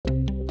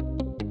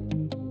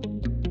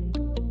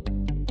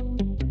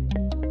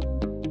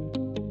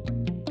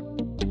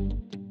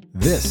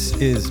This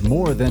is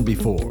More Than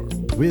Before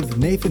with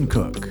Nathan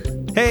Cook.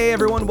 Hey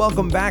everyone,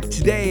 welcome back.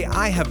 Today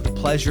I have the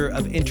pleasure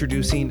of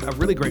introducing a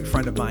really great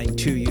friend of mine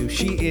to you.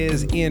 She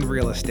is in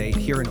real estate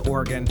here in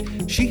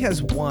Oregon. She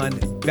has won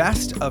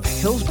Best of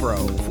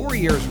Hillsboro 4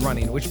 years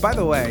running, which by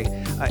the way,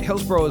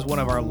 Hillsboro is one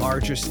of our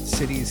largest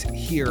cities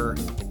here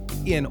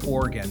in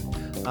Oregon.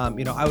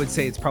 I would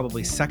say it's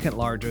probably second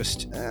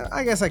largest.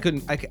 I guess I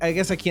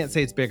can't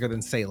say it's bigger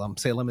than Salem.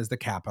 Salem is the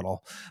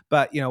capital,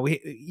 but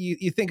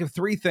you think of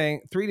three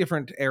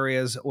different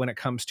areas when it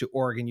comes to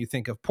Oregon. You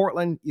think of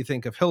Portland, you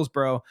think of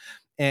Hillsboro,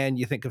 and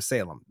you think of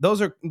Salem.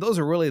 Those are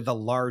really the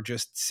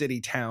largest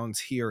city towns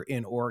here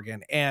in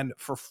Oregon. And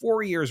for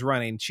 4 years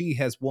running, she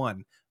has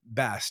won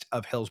Best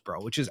of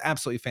Hillsboro, which is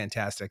absolutely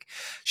fantastic.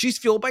 She's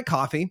fueled by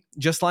coffee,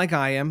 just like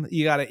I am.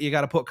 You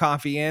gotta put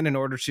coffee in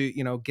order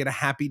to, get a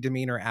happy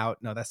demeanor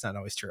out. No, that's not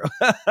always true.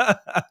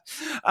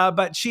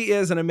 But she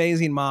is an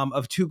amazing mom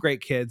of two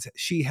great kids.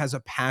 She has a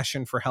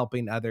passion for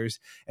helping others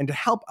and to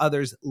help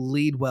others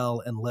lead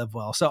well and live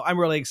well. So I'm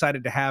really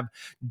excited to have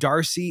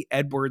Darcey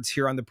Edwards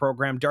here on the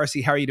program.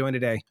 Darcey, how are you doing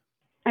today?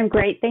 I'm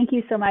great. Thank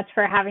you so much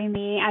for having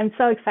me. I'm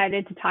so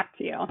excited to talk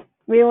to you.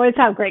 We always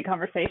have great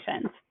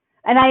conversations.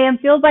 And I am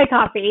fueled by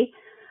coffee.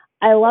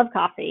 I love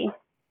coffee.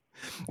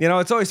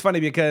 It's always funny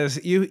because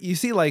you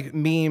see like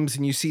memes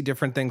and you see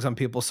different things on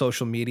people's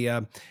social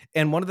media.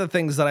 And one of the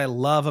things that I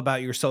love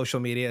about your social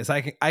media is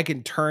I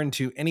can turn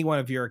to any one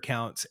of your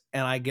accounts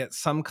and I get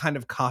some kind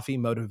of coffee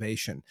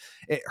motivation.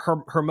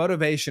 Her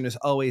motivation is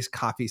always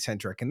coffee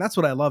centric. And that's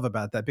what I love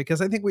about that, because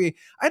I think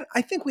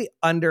we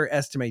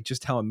underestimate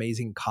just how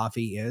amazing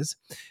coffee is.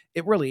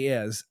 It really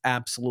is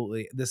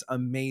absolutely this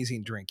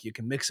amazing drink. You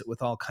can mix it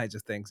with all kinds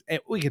of things. And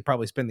we could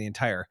probably spend the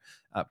entire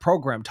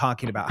program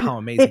talking about how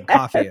amazing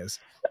coffee is,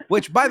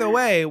 which by the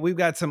way, we've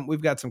got some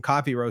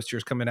coffee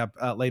roasters coming up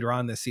later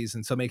on this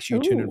season. So make sure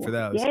you tune in for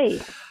those. Yay.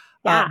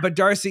 Yeah. But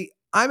Darcey,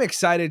 I'm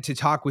excited to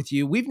talk with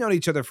you. We've known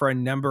each other for a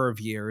number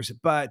of years,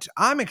 but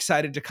I'm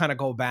excited to kind of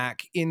go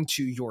back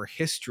into your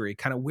history,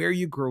 kind of where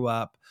you grew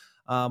up.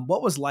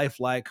 What was life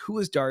like? Who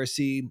is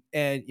Darcey?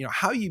 And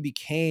how you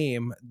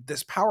became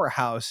this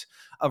powerhouse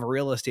of a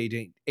real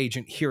estate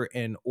agent here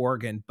in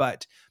Oregon.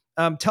 But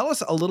tell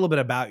us a little bit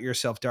about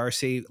yourself,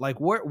 Darcey. Like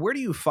where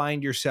do you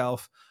find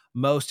yourself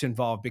most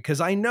involved?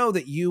 Because I know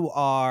that you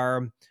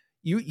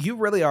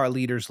really are a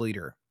leader's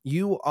leader.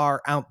 You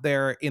are out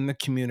there in the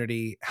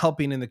community,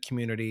 helping in the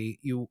community.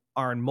 You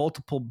are in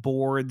multiple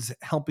boards,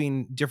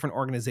 helping different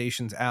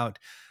organizations out.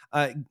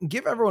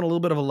 Give everyone a little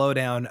bit of a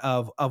lowdown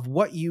of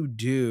what you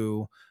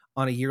do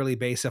on a yearly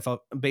basis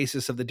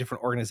of the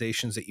different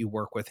organizations that you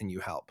work with and you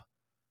help.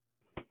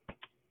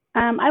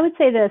 I would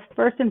say this,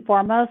 first and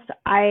foremost,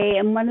 I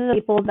am one of the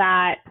people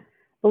that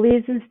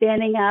believes in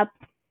standing up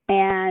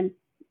and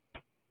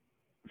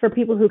for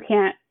people who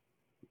can't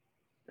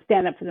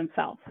stand up for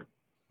themselves.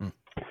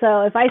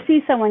 So if I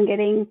see someone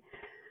getting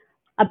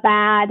a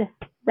bad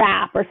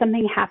rap or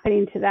something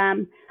happening to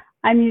them,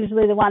 I'm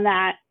usually the one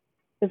that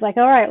is like,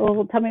 all right,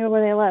 well, tell me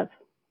where they live.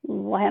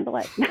 We'll handle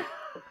it.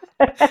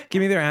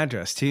 Give me their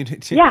address.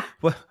 Yeah.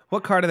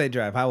 What car do they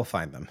drive? I will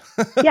find them.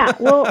 Yeah,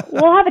 we'll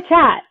have a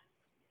chat.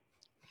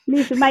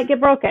 These might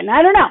get broken.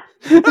 I don't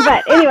know.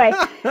 But anyway,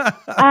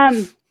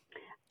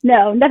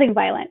 no, nothing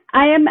violent.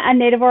 I am a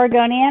native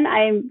Oregonian.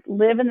 I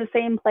live in the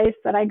same place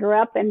that I grew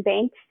up in,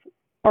 Banks,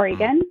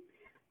 Oregon,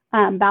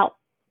 about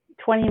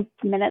 20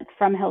 minutes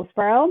from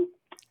Hillsboro.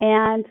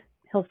 And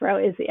Hillsboro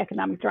is the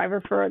economic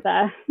driver for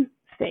the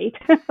state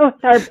with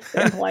our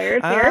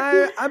employers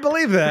here. I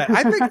believe that.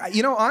 I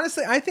think,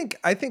 honestly, I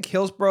think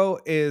Hillsboro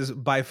is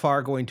by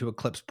far going to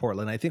eclipse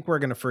Portland. I think we're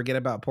going to forget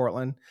about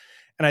Portland.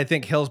 And I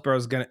think Hillsboro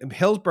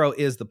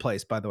is the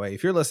place, by the way.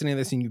 If you're listening to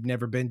this and you've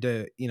never been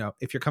to,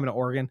 if you're coming to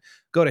Oregon,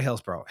 go to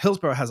Hillsboro.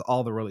 Hillsboro has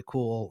all the really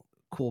cool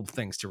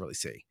things to really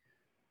see.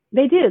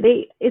 They do.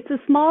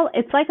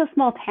 It's like a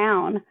small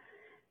town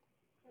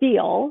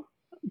feel,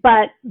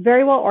 but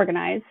very well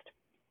organized.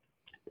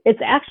 It's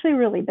actually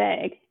really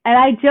big. And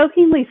I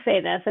jokingly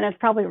say this, and it's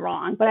probably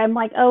wrong, but I'm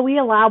like, oh, we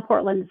allow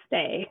Portland to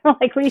stay.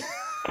 Like we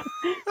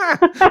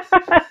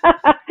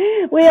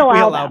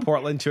allow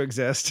Portland to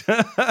exist.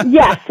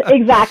 Yes,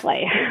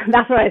 exactly.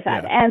 That's what I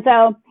said. Yeah. And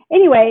so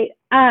anyway,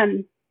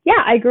 I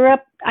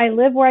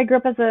live where I grew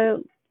up as a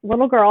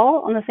little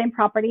girl on the same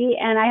property,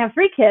 and I have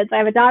 3 kids. I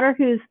have a daughter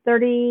who's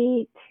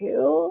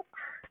 32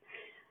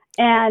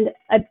 and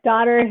a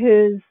daughter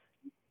who's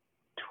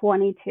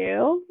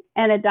 22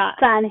 and a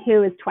son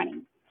who is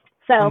 20.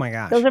 So oh my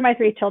gosh. Those are my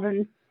 3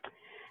 children.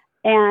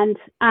 And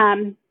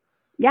I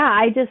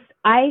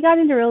got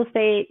into real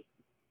estate.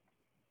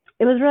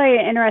 It was really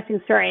an interesting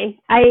story.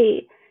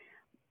 I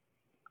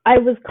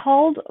was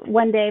called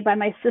one day by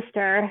my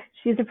sister.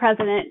 She's the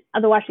president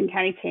of the Washington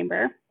County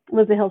Chamber. It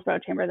was the Hillsboro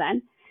Chamber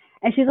then.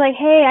 And she's like,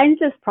 hey, I need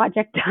this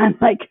project done.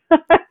 Like,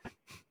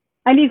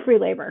 I need free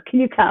labor. Can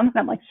you come? And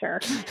I'm like,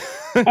 sure.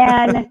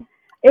 And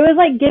it was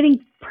like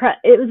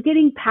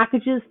getting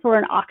packages for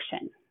an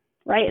auction,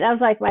 right? That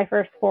was like my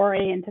first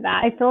foray into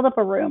that. I filled up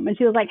a room and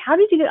she was like, how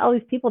did you get all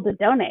these people to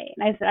donate?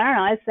 And I said, I don't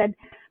know. I said,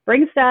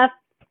 bring stuff,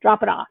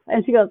 drop it off.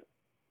 And she goes,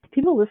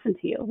 people listen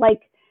to you.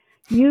 Like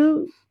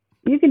you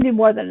can do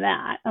more than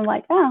that. I'm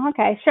like, oh,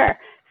 okay, sure.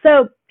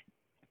 So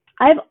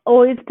I've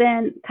always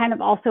been kind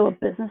of also a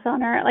business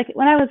owner. Like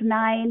when I was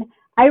 9,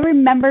 I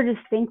remember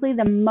distinctly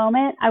the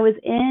moment I was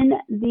in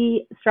the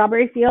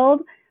strawberry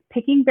field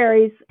picking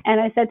berries,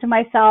 and I said to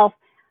myself,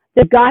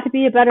 there's got to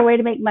be a better way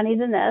to make money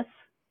than this.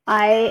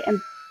 I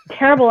am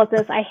terrible at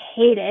this. I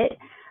hate it.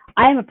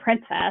 I am a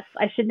princess.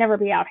 I should never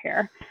be out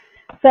here.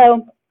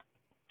 So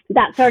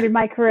that started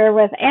my career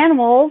with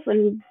animals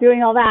and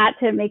doing all that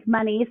to make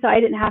money, so I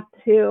didn't have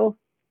to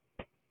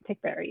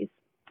pick berries.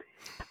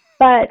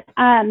 But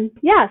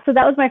so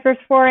that was my first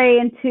foray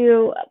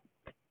into,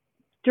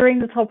 during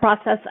this whole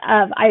process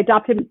of, I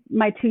adopted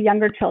my 2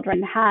 younger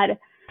children, had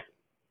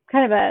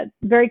kind of a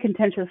very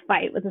contentious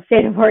fight with the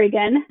state of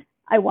Oregon.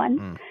 I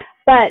won.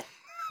 But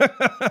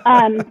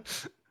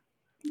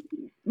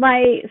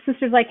my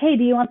sister's like, hey,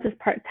 do you want this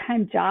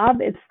part-time job?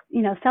 It's,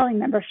 selling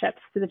memberships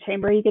to the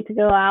chamber. You get to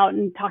go out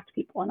and talk to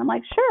people. And I'm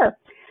like, sure.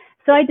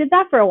 So I did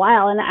that for a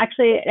while. And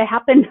actually it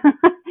happened.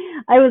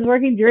 I was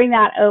working during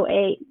that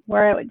 2008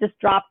 where it just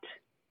dropped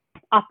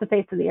off the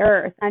face of the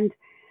earth. And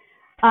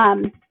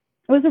it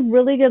was a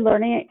really good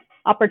learning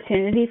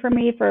opportunity for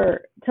me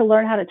to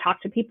learn how to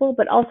talk to people,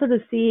 but also to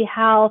see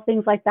how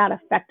things like that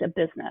affect a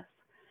business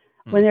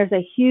when there's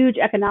a huge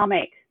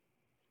economic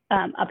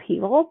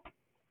upheaval.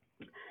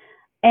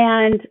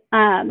 And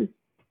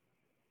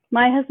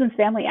my husband's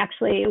family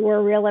actually were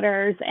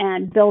realtors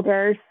and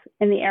builders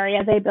in the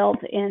area. They built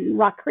in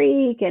Rock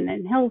Creek and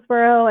in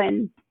Hillsboro.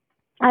 And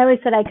I always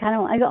said, I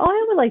go,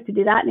 I would like to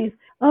do that. And he's,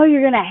 oh,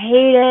 you're going to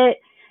hate it.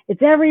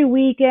 It's every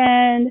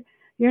weekend.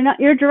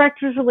 Your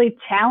director's really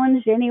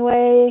challenged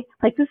anyway.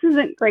 Like, this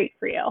isn't great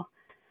for you.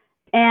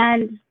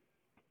 And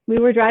we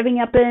were driving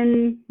up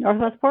in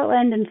Northwest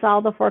Portland and saw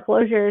the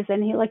foreclosures.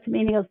 And he looked at me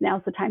and he goes,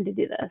 now's the time to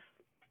do this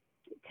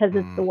because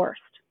it's the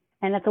worst.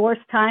 And at the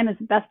worst time is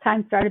the best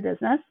time to start a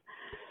business.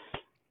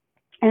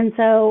 And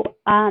so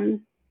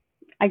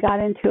I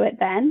got into it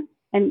then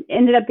and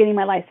ended up getting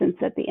my license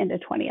at the end of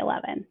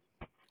 2011.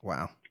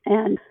 Wow.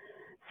 And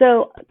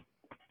so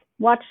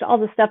watched all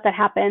the stuff that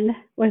happened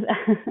with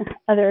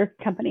other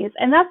companies.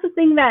 And that's the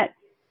thing that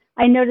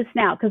I notice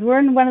now, because we're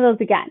in one of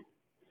those again,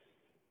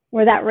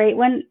 where that rate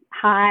went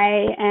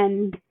high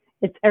and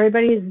it's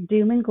everybody's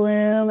doom and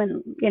gloom.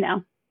 And,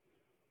 it's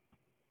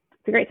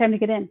a great time to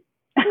get in.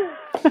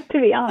 To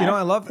be honest,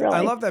 I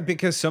love that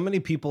because so many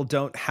people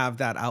don't have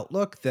that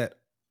outlook that,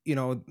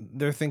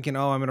 they're thinking,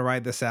 oh, I'm going to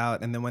ride this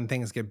out. And then when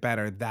things get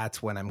better,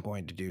 that's when I'm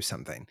going to do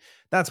something.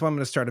 That's when I'm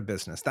going to start a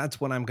business.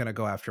 That's when I'm going to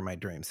go after my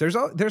dreams. There's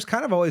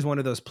kind of always one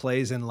of those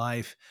plays in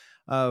life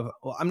of,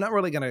 well, I'm not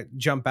really going to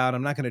jump out.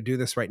 I'm not going to do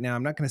this right now.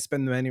 I'm not going to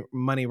spend any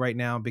money right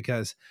now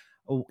because,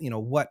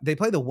 what they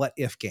play the what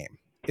if game.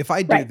 If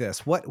I do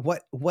this, what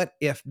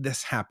if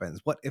this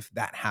happens? What if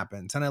that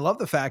happens? And I love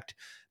the fact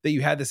that you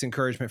had this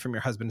encouragement from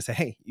your husband to say,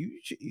 hey,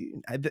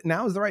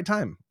 now is the right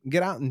time.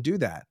 Get out and do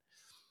that.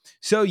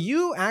 So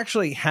you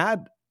actually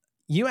had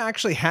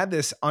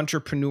this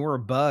entrepreneur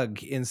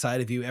bug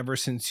inside of you ever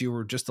since you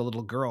were just a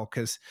little girl.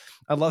 Cause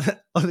I love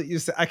that you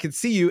said, I could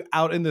see you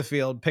out in the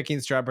field picking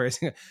strawberries.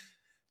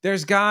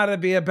 There's gotta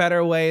be a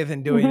better way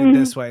than doing it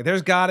this way.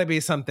 There's gotta be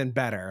something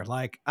better.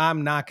 Like,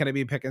 I'm not going to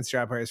be picking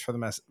strawberries for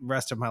the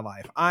rest of my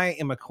life. I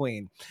am a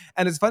queen.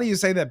 And it's funny you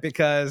say that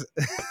because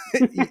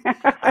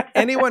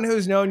anyone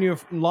who's known you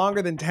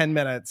longer than 10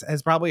 minutes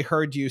has probably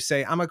heard you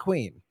say, I'm a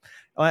queen.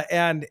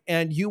 And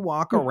you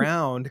walk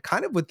around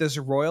kind of with this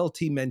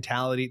royalty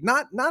mentality,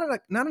 not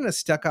in a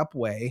stuck up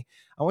way.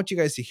 I want you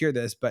guys to hear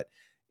this, but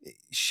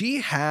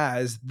she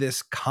has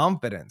this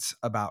confidence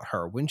about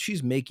her when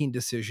she's making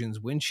decisions,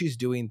 when she's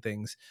doing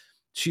things.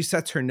 She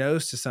sets her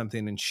nose to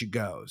something and she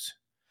goes.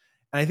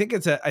 And I think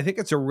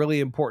it's a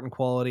really important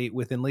quality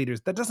within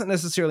leaders. That doesn't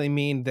necessarily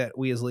mean that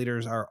we as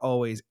leaders are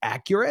always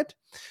accurate,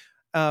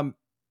 but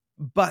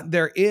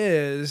there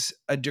is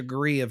a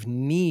degree of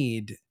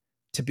need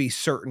to be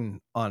certain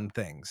on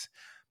things.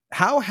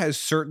 How has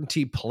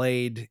certainty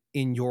played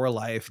in your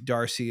life,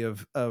 Darcey,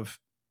 of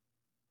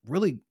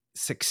really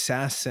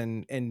success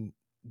and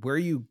where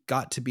you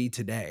got to be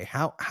today?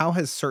 How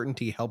has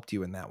certainty helped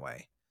you in that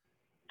way?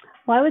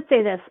 Well, I would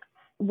say this,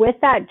 with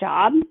that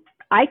job,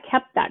 I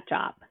kept that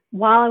job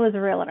while I was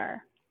a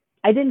realtor.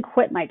 I didn't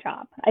quit my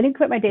job. I didn't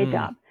quit my day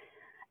job.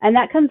 And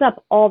that comes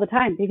up all the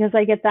time because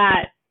I get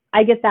that.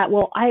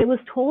 Well, I was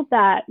told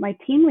that my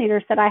team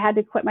leader said I had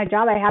to quit my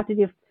job. I have to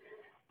do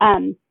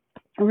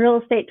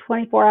real estate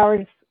 24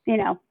 hours,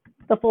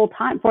 the full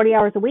time, 40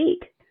 hours a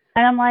week.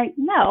 And I'm like,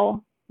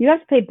 no, you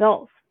have to pay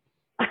bills.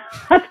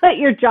 That's what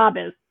your job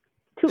is,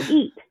 to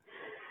eat.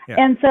 Yeah.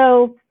 And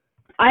so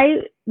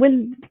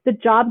when the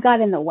job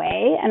got in the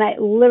way and I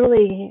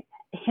literally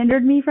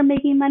hindered me from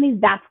making money,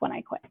 that's when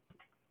I quit.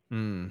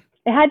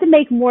 It had to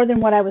make more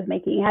than what I was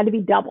making. It had to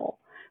be double.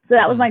 So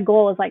that was my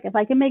goal, is like, if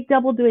I can make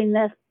double doing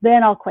this,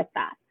 then I'll quit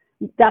that.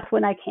 That's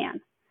when I can.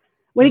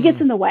 When it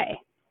gets in the way,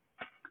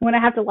 when I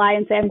have to lie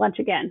and say I'm lunch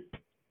again,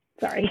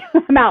 sorry,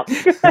 I'm out.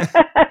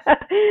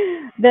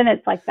 Then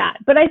it's like that.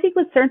 But I think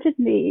with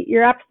certainty,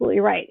 you're absolutely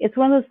right. It's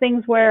one of those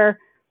things where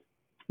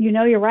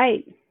you're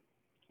right,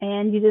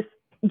 and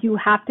you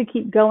have to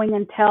keep going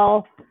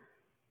until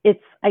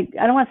it's, I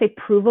don't want to say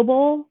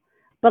provable,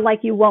 but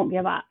like you won't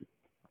give up.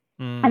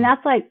 And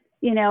that's like,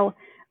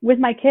 with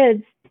my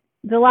kids,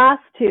 the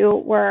last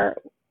two were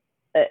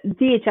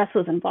DHS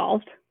was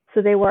involved.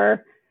 So they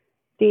were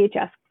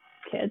DHS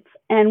kids.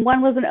 And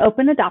one was an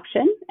open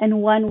adoption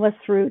and one was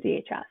through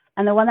DHS.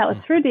 And the one that was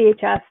through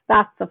DHS,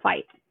 that's the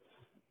fight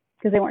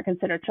because they weren't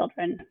considered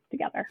children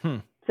together,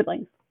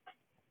 siblings.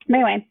 But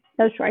anyway,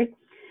 no story.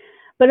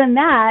 But in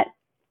that,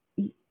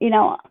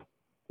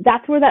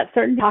 that's where that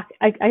certain talk,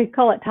 I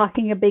call it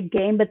talking a big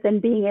game, but then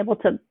being able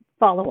to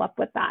follow up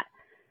with that.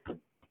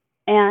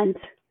 And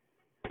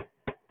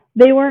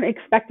they weren't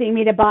expecting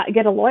me to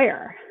get a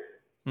lawyer,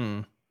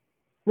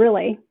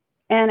 really.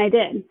 And I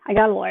did. I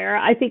got a lawyer.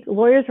 I think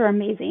lawyers are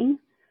amazing.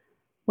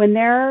 When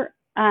there's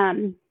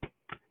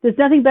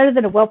nothing better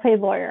than a well-paid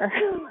lawyer.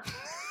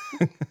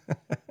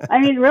 I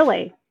mean,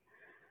 really.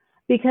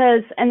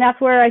 And that's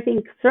where I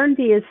think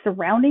certainty is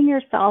surrounding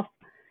yourself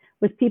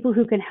with people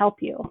who can help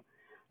you.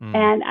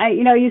 And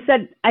you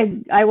said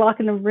I walk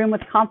in a room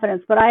with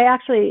confidence, but I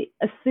actually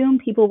assume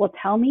people will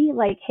tell me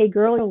like, hey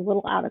girl, you're a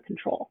little out of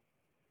control.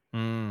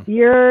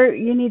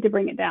 You need to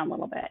bring it down a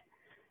little bit.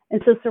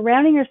 And so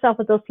surrounding yourself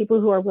with those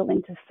people who are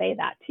willing to say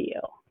that to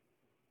you.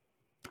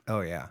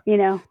 Oh yeah.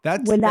 When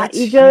that that's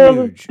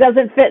ego huge.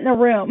 doesn't fit in the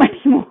room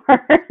anymore,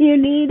 you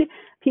need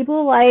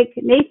people like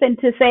Nathan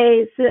to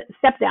say,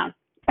 step down.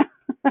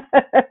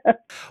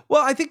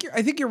 Well, I think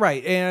you're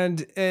right.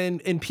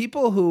 And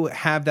people who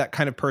have that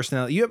kind of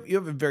personality, you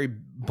have a very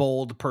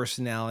bold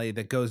personality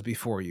that goes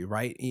before you,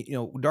 right?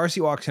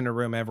 Darcey walks in a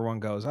room, everyone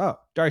goes, "Oh,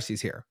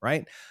 Darcey's here,"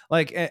 right?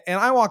 Like, and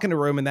I walk in a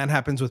room and that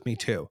happens with me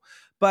too.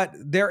 But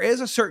there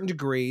is a certain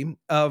degree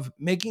of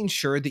making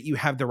sure that you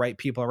have the right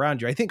people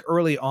around you. I think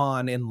early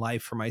on in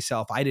life for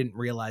myself, I didn't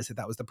realize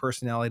that was the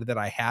personality that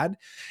I had.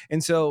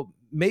 And so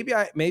maybe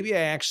I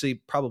actually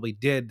probably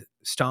did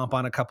stomp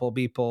on a couple of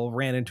people,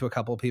 ran into a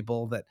couple of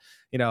people that,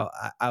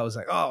 I was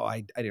like, oh,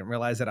 I didn't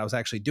realize that I was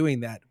actually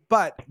doing that.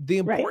 But the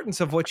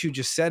importance of what you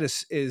just said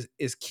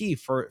is key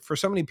for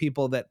so many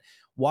people that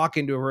walk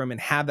into a room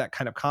and have that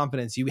kind of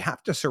confidence. You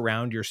have to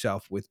surround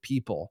yourself with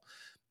people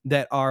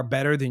that are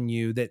better than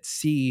you, that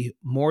see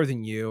more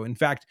than you. In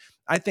fact,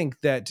 I think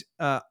that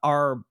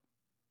our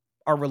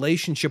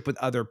relationship with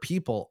other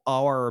people,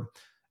 our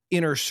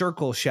inner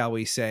circle, shall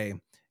we say,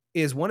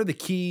 is one of the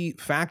key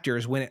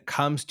factors when it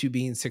comes to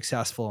being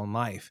successful in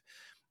life.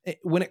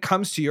 When it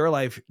comes to your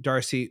life,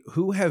 Darcey,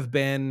 who have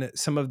been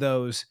some of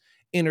those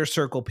inner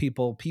circle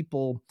people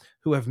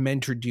who have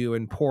mentored you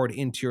and poured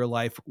into your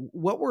life? Who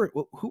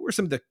were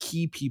some of the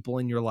key people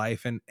in your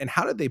life, and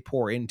how did they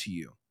pour into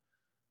you?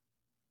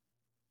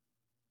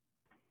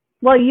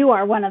 Well, you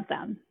are one of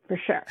them for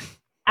sure.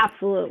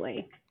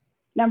 Absolutely.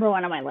 Number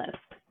one on my list.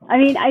 I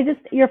mean,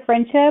 your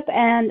friendship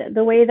and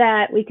the way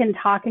that we can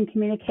talk and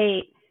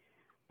communicate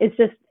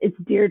it's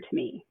dear to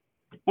me.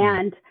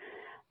 And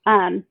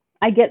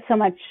I get so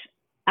much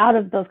out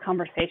of those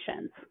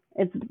conversations.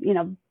 It's,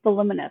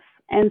 voluminous.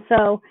 And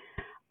so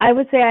I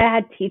would say I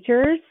had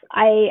teachers.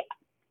 I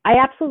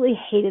absolutely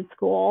hated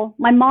school.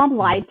 My mom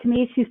lied to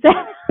me. She said,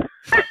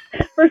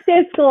 first day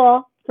of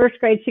school, first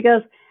grade, she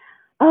goes,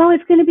 "Oh,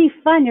 it's going to be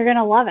fun. You're going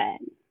to love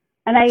it."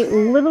 And I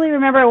literally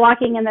remember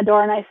walking in the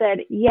door and I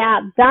said,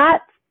 yeah,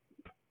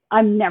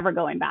 I'm never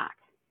going back.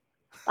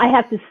 I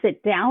have to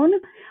sit down.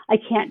 I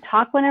can't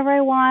talk whenever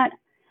I want.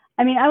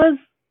 I mean, I was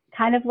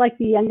kind of like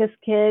the youngest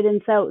kid.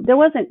 And so there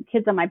wasn't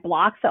kids on my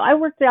block. So I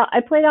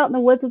played out in the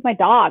woods with my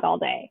dog all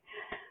day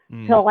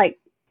till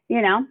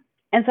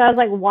and so I was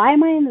like, why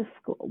am I in this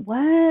school?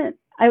 What?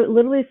 I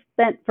literally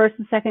spent first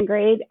and second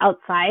grade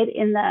outside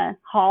in the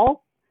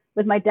hall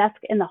with my desk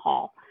in the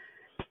hall.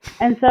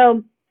 And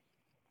so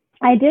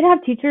I did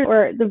have teachers,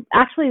 or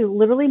actually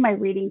literally my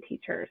reading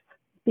teachers,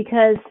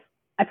 because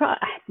I probably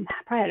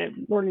had a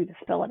learning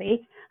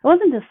disability. I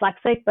wasn't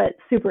dyslexic, but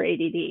super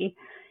ADD.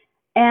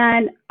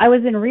 And I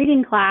was in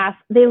reading class.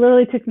 They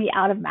literally took me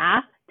out of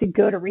math to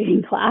go to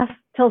reading class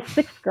till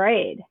sixth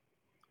grade.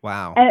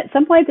 Wow. And at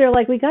some point they're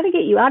like, we got to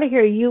get you out of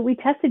here. We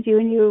tested you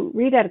and you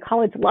read at a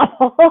college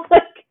level.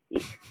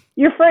 Like,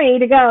 you're free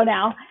to go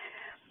now.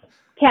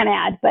 Can't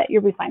add, but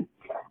you'll be fine.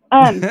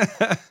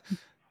 But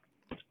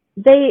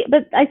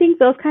I think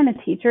those kind of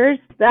teachers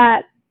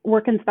that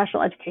work in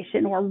special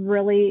education were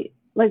really,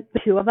 like, the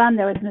two of them.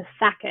 There was Miss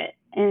Sackett,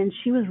 and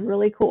she was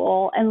really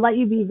cool and let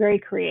you be very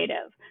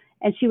creative.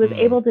 And she was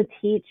able to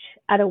teach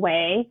at a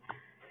way.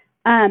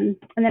 And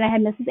then I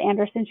had Mrs.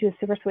 Anderson. She was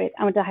super sweet.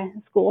 I went to high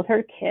school with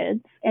her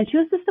kids, and she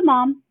was just a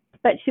mom,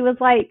 but she was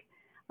like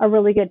a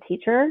really good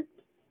teacher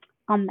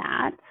on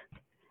that.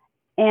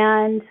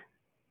 And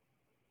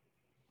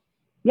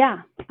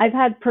yeah, I've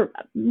had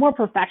more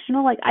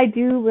professional. Like, I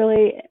do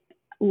really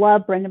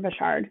love Brendan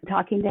Bouchard.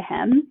 Talking to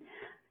him,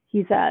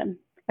 he's a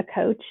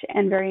coach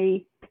and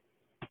he's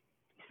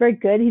very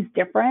good. He's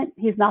different.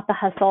 He's not the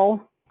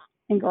hustle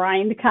and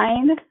grind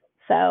kind.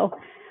 So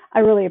I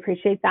really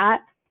appreciate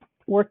that.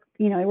 It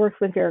works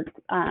with your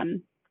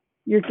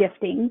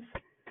giftings.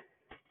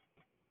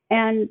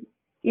 And,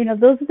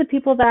 those are the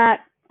people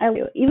that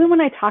even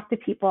when I talk to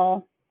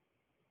people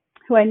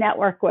who I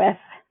network with,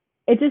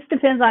 it just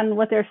depends on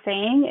what they're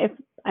saying if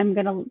I'm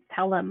going to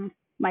tell them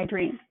my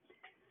dream.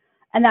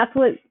 And that's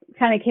what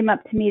kind of came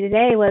up to me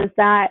today, was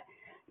that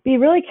be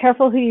really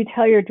careful who you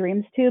tell your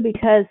dreams to,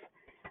 because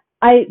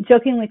I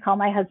jokingly call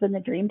my husband the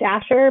dream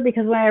dasher,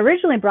 because when I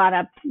originally brought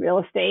up real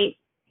estate,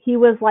 he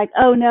was like,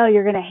 oh no,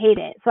 you're going to hate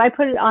it. So I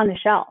put it on the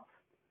shelf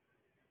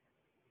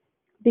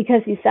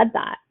because he said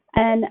that.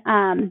 And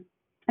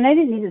I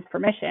didn't need his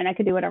permission. I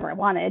could do whatever I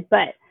wanted,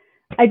 but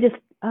I just,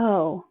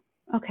 oh,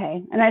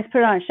 okay. And I just put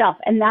it on a shelf,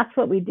 and that's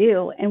what we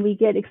do. And we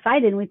get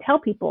excited and we tell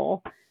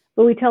people,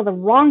 but we tell the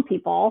wrong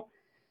people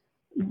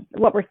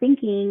what we're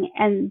thinking,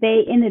 and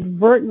they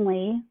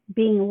inadvertently,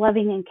 being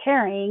loving and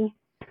caring,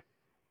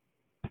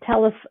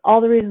 tell us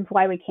all the reasons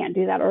why we can't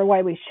do that or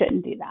why we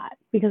shouldn't do that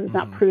because it's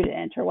not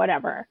prudent or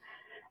whatever.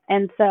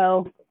 And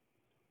so,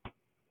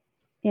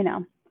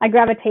 I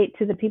gravitate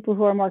to the people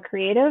who are more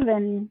creative.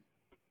 And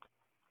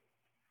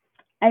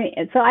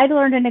so I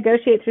learned to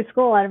negotiate through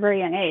school at a very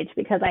young age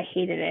because I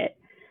hated it.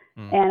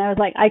 And I was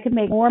like, I could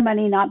make more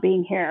money not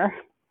being here.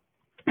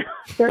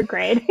 Third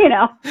grade,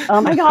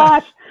 oh my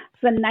gosh,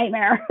 it's a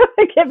nightmare.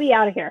 Get me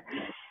out of here.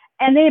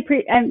 And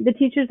and the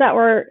teachers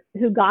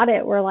who got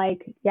it were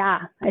like, yeah,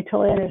 I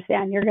totally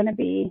understand. You're going to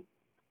be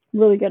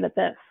really good at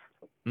this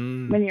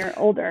when you're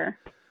older.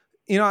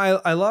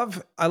 I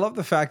love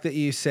the fact that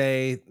you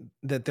say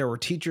that there were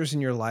teachers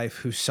in your life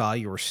who saw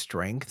your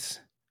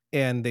strengths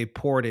and they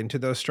poured into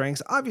those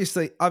strengths.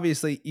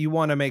 Obviously you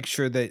want to make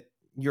sure that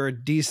you're a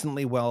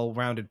decently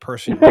well-rounded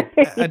person. Like,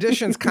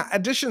 addition's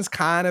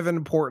kind of an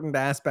important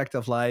aspect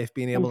of life,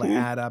 being able to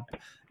add up,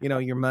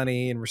 your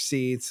money and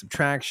receipts.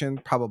 Subtraction,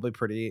 probably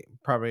pretty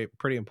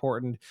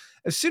important.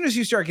 As soon as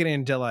you start getting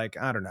into, like,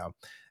 I don't know,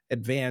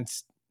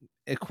 advanced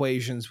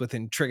equations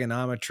within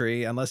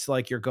trigonometry, unless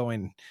like you're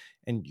going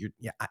and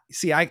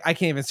I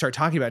can't even start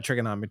talking about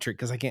trigonometry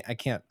because I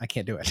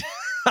can't do it.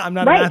 I'm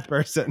not a math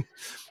person.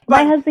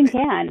 My husband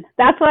can.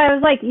 That's why I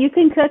was like, you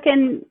can cook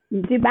and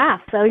do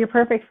math, so you're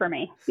perfect for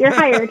me. You're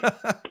hired.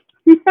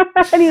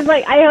 And he's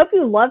like, I hope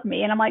you love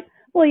me. And I'm like,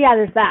 well, yeah,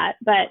 there's that,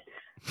 but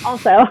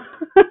also.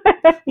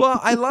 Well,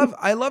 I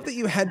love that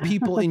you had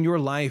people in your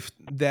life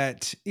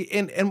that,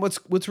 and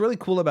what's really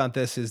cool about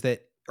this is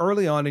that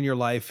early on in your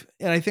life,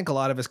 and I think a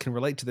lot of us can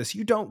relate to this,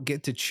 you don't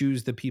get to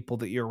choose the people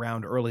that you're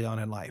around early on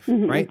in life,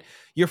 right?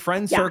 Your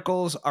friend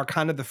circles are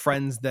kind of the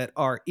friends that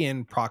are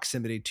in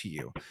proximity to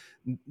you.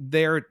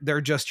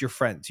 They're just your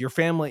friends. Your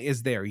family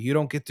is there. You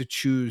don't get to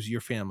choose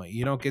your family.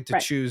 You don't get to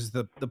choose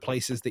the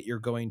places that you're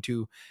going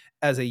to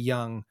as a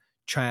young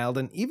child,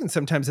 and even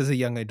sometimes as a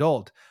young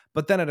adult.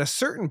 But then at a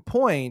certain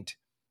point,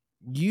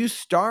 you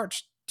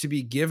start to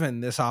be given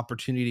this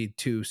opportunity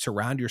to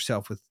surround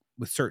yourself with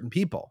certain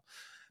people.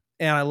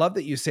 And I love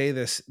that you say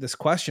this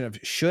question of,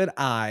 should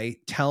I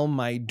tell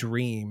my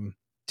dream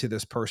to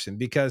this person?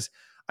 Because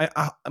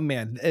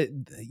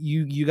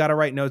you got to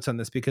write notes on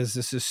this, because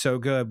this is so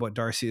good. What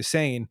Darcey is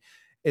saying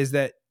is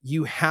that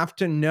you have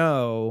to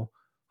know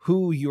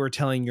who you are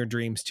telling your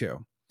dreams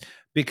to,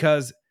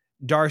 because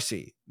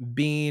Darcey,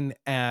 being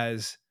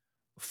as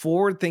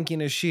forward thinking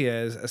as she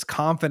is, as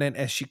confident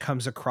as she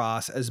comes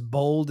across, as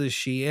bold as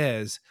she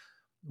is,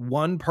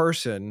 one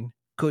person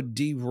could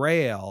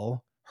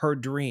derail her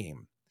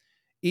dream.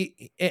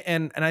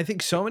 And I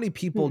think so many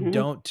people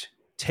don't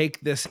take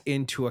this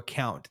into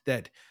account,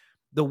 that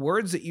the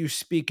words that you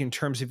speak in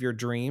terms of your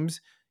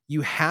dreams,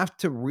 you have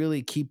to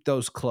really keep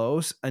those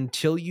close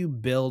until you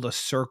build a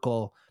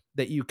circle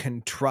that you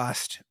can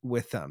trust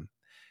with them.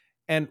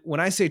 And when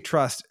I say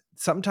trust,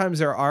 sometimes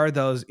there are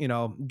those,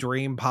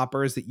 dream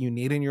poppers that you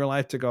need in your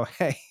life to go,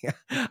 hey,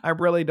 I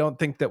really don't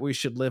think that we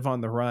should live on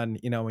the run,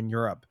 in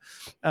Europe.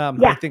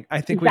 I think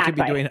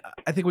exactly.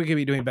 we could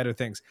be doing better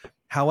things.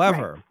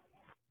 However,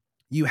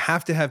 you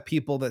have to have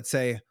people that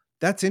say,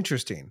 that's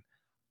interesting.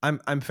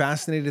 I'm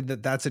fascinated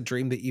that that's a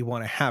dream that you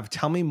want to have.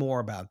 Tell me more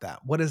about that.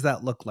 What does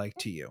that look like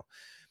to you?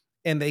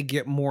 And they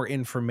get more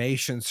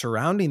information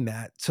surrounding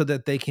that so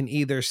that they can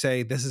either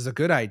say, this is a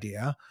good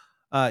idea,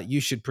 you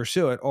should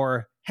pursue it,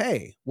 or,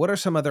 hey, what are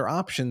some other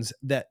options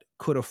that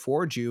could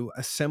afford you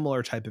a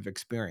similar type of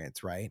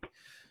experience, right?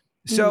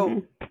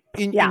 So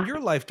in your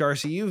life,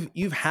 Darcey,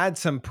 you've had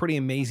some pretty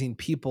amazing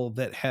people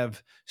that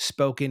have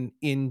spoken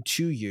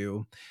into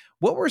you.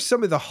 What were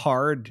some of the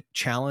hard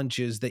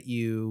challenges that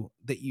you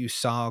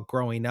saw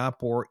growing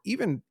up, or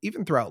even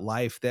throughout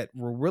life, that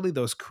were really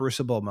those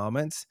crucible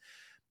moments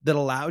that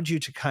allowed you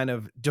to kind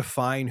of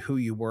define who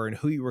you were and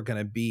who you were going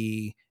to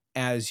be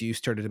as you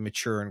started to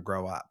mature and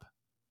grow up?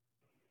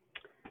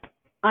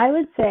 I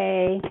would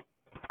say,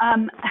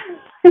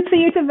 so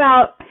you talk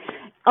about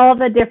all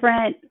the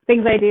different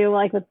things I do,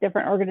 like with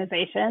different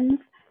organizations.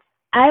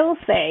 I will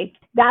say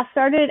that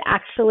started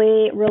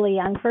actually really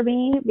young for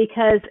me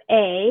because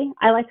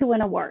I like to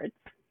win awards.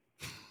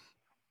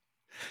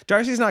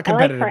 Darcey's not I like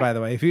competitive, praying. by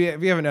the way. If you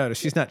haven't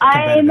noticed, she's not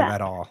competitive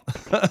at all.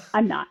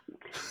 I'm not.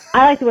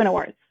 I like to win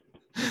awards.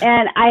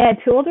 And I had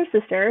two older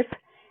sisters,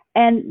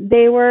 and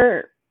they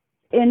were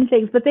in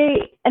things, but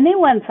they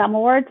won some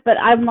awards, but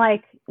I'm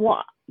like,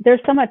 well,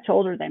 they're so much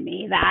older than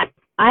me that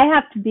I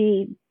have to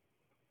be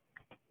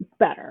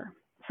better.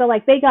 So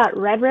like they got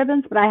red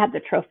ribbons, but I had the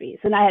trophies,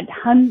 and I had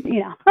tons,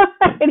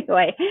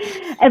 anyway.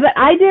 But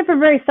I did it for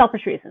very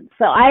selfish reasons.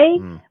 So I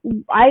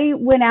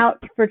went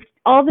out for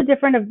all the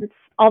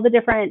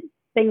different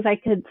things I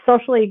could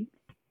socially.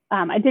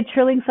 I did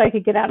cheerleading so I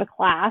could get out of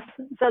class.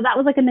 So that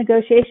was like a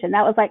negotiation.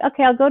 That was like,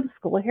 okay, I'll go to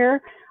school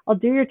here. I'll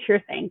do your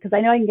cheer thing because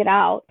I know I can get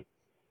out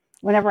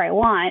whenever I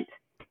want.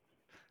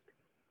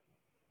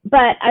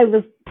 But I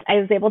was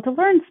able to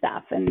learn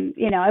stuff, and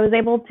I was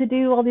able to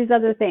do all these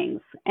other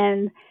things.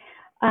 And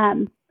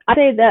I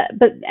say that,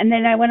 and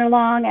then I went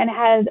along and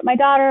had my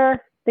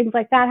daughter, things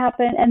like that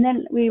happen, and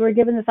then we were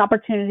given this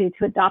opportunity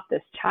to adopt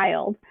this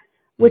child,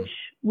 which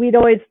we'd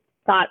always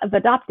thought of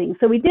adopting.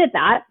 So we did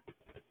that.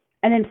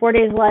 And then 4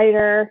 days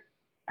later,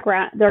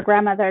 their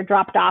grandmother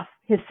dropped off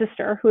his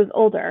sister, who was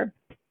older,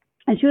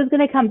 and she was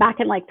going to come back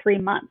in like 3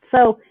 months.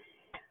 So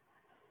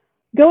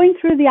going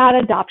through the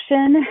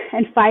adoption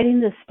and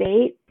fighting the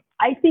state,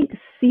 I think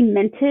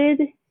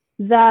cemented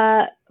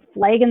the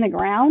flag in the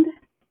ground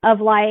of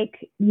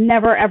like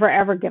never, ever,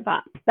 ever give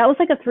up. That was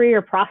like a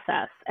 3-year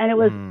process, and it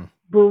was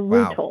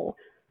brutal. Wow.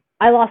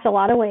 I lost a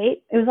lot of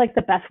weight. It was like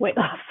the best weight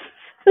loss.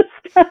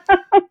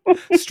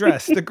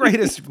 Stress, the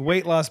greatest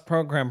weight loss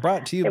program,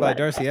 brought to you by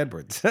Darcey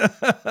Edwards.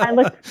 I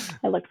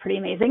looked pretty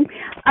amazing.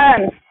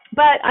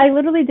 But I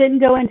literally didn't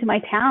go into my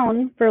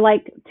town for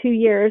like 2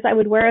 years. I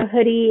would wear a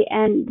hoodie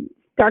and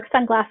dark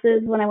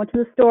sunglasses when I went to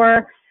the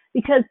store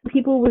because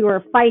people we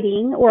were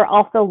fighting were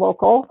also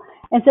local.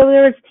 And so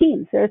there was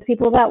teams. There was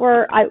people that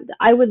were,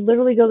 I would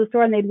literally go to the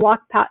store and they'd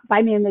walk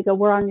by me and they'd go,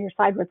 "We're on your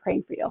side. We're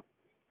praying for you."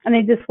 And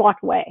they just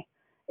walked away.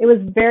 It was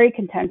very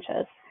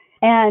contentious.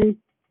 And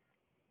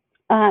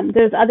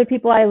there's other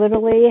people. I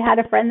literally had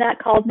a friend that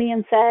called me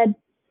and said,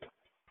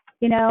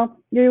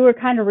 you were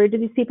kind of rude to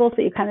these people,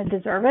 so you kind of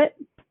deserve it.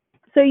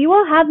 So you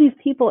will have these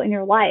people in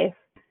your life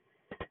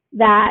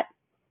that,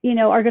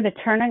 are going to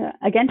turn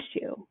against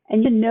you,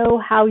 and you know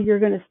how you're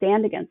going to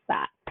stand against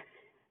that.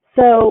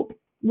 So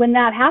when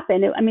that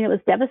happened, it was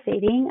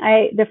devastating.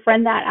 The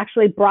friend that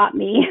actually brought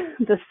me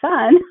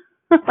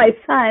my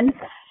son,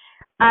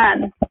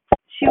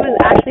 she was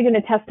actually going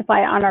to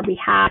testify on our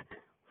behalf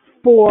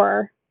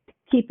for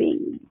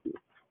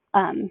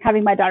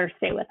having my daughter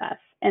stay with us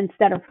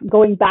instead of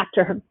going back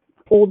to her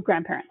old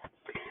grandparents.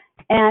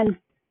 And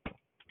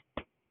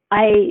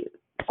I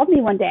called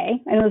me one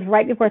day, and it was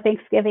right before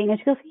Thanksgiving, and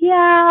she goes, "Yeah,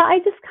 I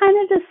just kind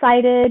of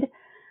decided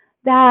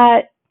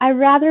that I'd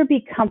rather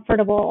be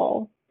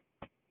comfortable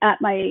at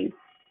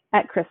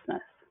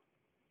Christmas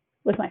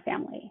with my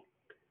family."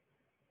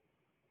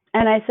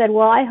 And I said,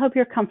 "Well, I hope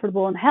you're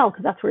comfortable in hell,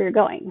 because that's where you're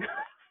going."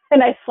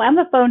 And I slammed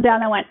the phone down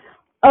and I went,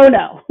 "Oh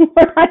no,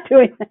 we're not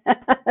doing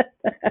that."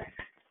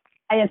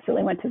 I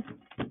instantly went to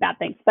bad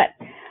things. But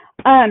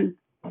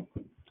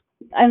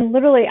and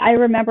literally I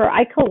remember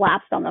I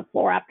collapsed on the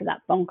floor after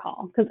that phone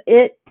call because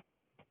it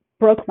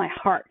broke my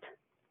heart.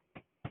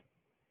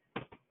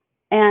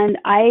 And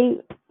I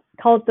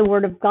call it the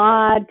word of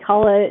God,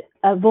 call it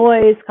a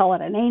voice, call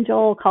it an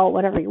angel, call it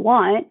whatever you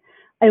want.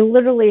 I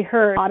literally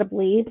heard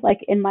audibly, like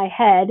in my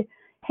head,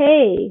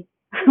 "Hey,"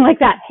 like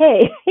that,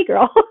 hey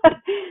girl,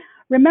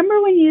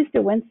 "remember when you used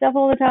to win stuff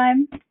all the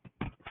time?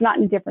 It's not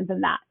any different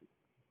than that.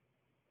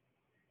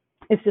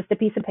 It's just a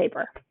piece of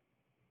paper."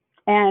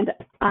 And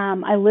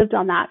I lived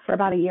on that for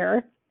about a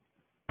year.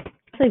 I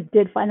actually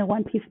did find the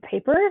one piece of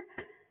paper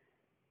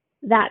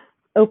that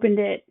opened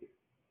it.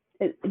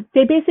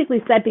 They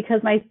basically said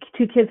because my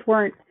two kids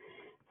weren't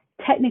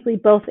technically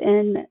both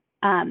in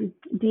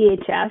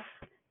DHS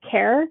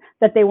care,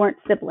 that they weren't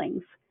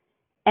siblings.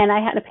 And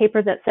I had a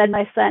paper that said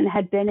my son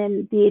had been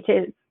in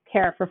DHS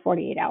care for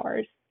 48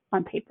 hours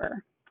on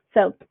paper.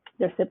 So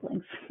they're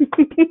siblings.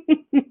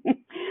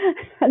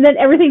 And then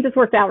everything just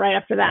worked out right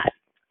after that,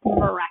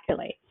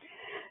 miraculously.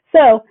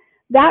 So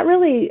that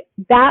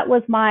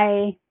was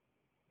my,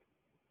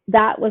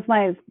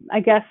 I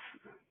guess,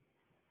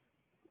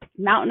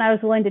 mountain I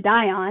was willing to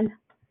die on.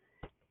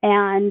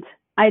 And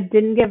I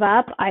didn't give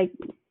up.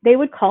 They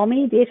would call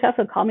me, DHS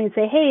would call me and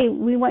say, "Hey,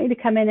 we want you to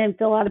come in and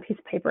fill out a piece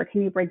of paper.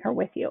 Can you bring her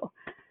with you?"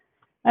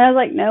 And I was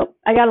like, "Nope,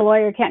 I got a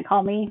lawyer, can't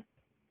call me.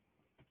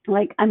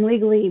 Like, I'm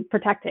legally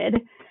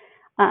protected."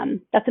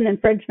 That's an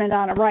infringement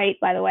on a right,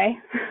 by the way.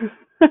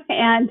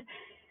 And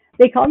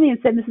they called me and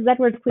said, "Mrs.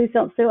 Edwards, please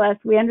don't sue us.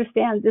 We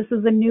understand this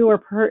is a new or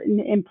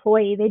pertinent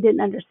employee. They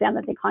didn't understand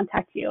that they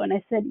contact you." And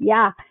I said,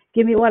 "Yeah,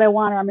 give me what I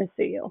want or I'm going to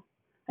sue you."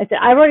 I said,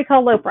 "I've already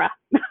called Oprah."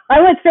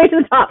 I went straight to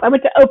the top. I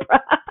went to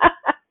Oprah.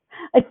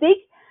 I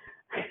think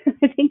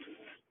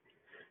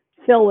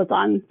Phil was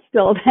on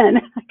still then.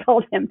 I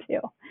called him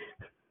too.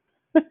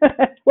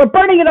 We're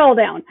burning it all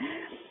down.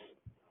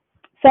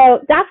 So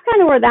that's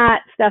kind of where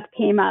that stuff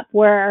came up,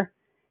 where,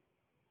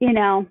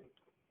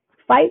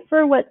 fight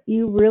for what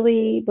you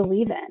really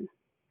believe in.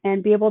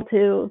 and be able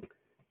to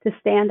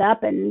stand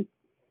up. And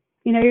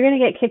you're going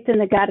to get kicked in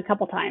the gut a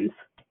couple times.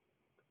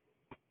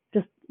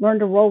 Just learn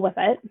to roll with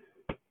it.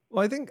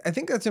 Well, I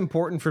think that's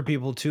important for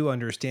people to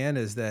understand,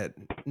 is that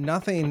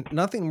nothing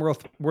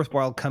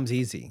worthwhile comes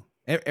easy.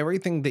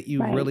 Everything that you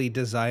Right. really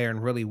desire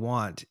and really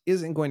want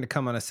isn't going to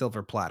come on a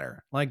silver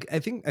platter. Like, I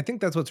think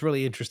that's what's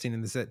really interesting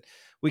in this, that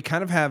we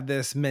kind of have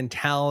this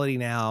mentality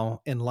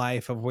now in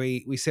life of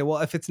we say,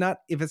 well, if it's not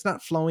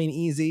flowing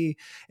easy,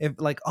 if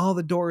like all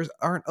the doors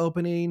aren't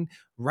opening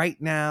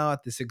right now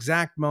at this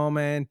exact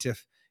moment,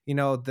 if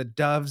the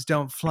doves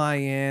don't fly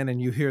in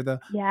and you hear the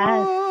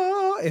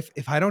Yes.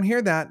 if I don't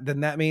hear that,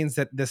 then that means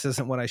that this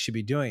isn't what I should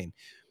be doing.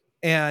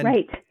 And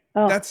Right.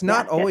 Oh, that's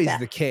not yes, always yes.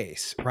 the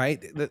case,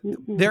 right?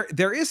 Mm-mm.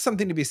 There is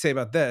something to be said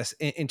about this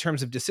in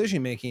terms of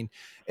decision making,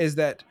 is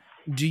that,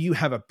 do you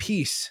have a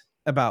peace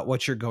about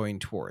what you're going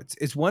towards?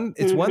 It's one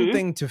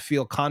thing to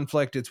feel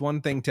conflict. It's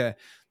one thing to,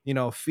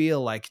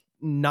 feel like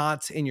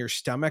knots in your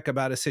stomach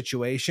about a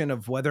situation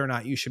of whether or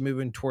not you should move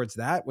in towards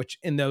that, which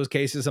in those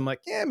cases, I'm like,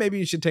 yeah, maybe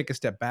you should take a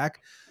step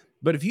back.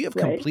 But if you have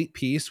Right. complete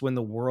peace when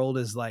the world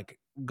is like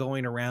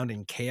going around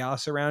in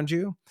chaos around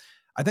you,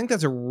 I think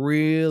that's a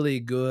really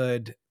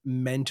good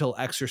mental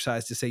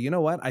exercise to say, you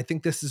know what, I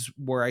think this is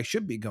where I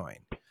should be going.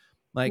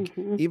 Like,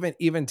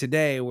 even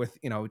today with,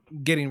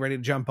 getting ready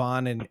to jump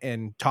on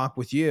and talk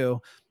with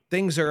you,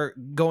 things are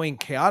going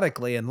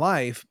chaotically in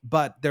life,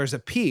 but there's a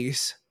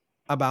peace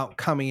about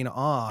coming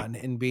on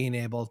and being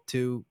able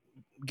to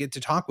get to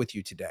talk with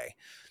you today.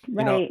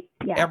 Right.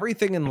 Yeah.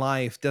 Everything in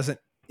life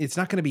it's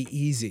not going to be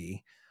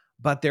easy,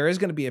 but there is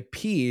going to be a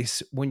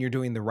peace when you're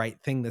doing the right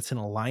thing that's in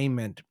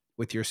alignment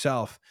with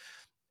yourself.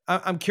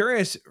 I'm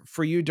curious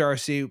for you,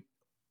 Darcey,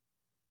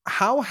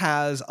 how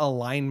has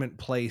alignment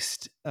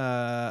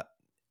how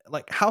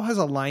has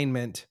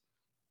alignment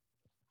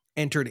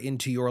entered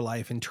into your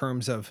life in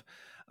terms of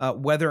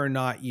whether or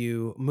not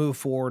you move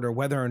forward, or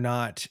whether or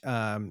not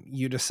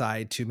you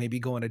decide to maybe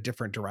go in a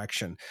different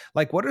direction?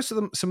 Like, what are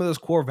some of those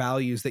core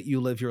values that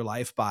you live your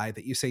life by,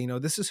 that you say,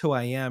 this is who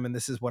I am and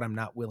this is what I'm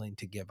not willing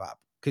to give up?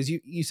 Because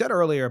you said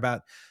earlier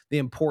about the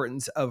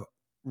importance of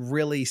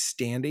really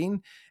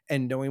standing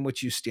and knowing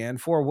what you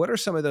stand for. What are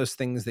some of those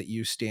things that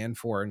you stand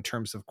for in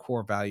terms of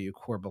core value,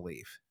 core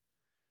belief?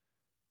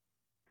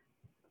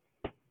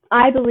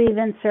 I believe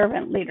in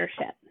servant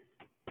leadership.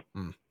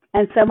 Mm.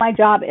 And so my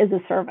job is a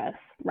service,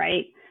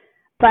 right?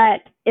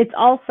 But it's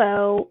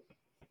also,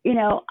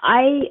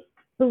 I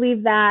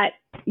believe that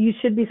you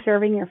should be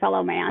serving your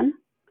fellow man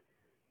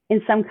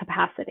in some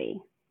capacity.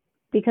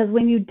 Because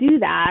when you do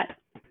that,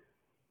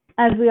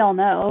 as we all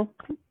know,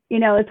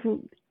 it's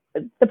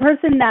the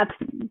person that's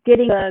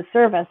getting the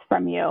service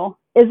from you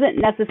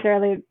isn't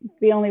necessarily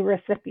the only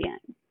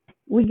recipient.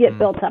 We get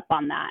built up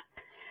on that.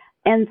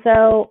 And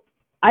so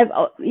I've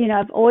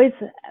always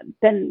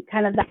been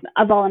kind of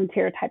a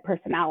volunteer type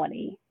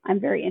personality. I'm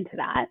very into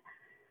that.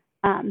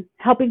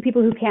 Helping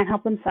people who can't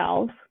help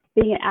themselves,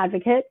 being an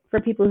advocate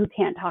for people who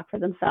can't talk for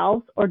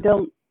themselves or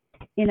don't,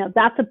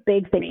 that's a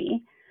big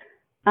thing.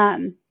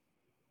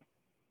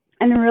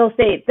 And in real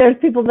estate, there's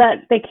people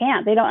that they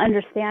don't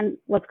understand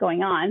what's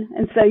going on.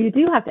 And so you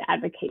do have to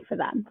advocate for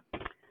them.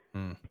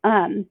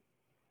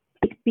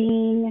 Like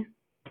being,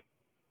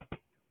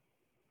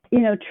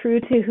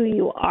 true to who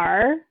you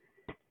are,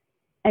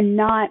 and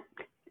not,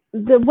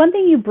 the one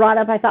thing you brought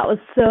up I thought was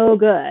so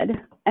good,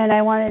 and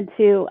I wanted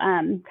to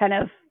kind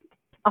of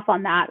off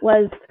on that,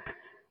 was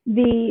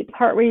the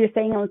part where you're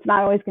saying, it's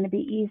not always going to be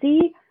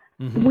easy.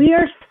 We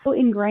are so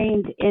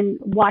ingrained in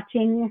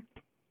watching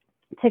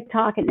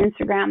TikTok and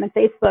Instagram and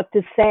Facebook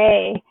to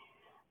say,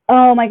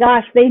 oh my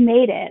gosh, they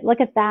made it, look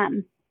at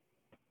them.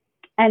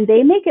 And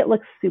they make it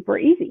look super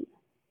easy.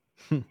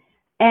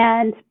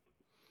 And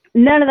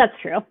none of that's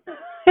true.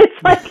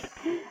 It's like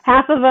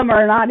half of them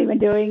are not even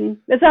doing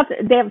it's not,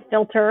 they have a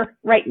filter,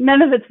 right?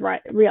 None of it's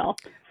real.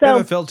 So they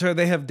have a filter,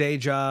 they have day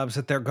jobs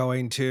that they're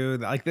going to,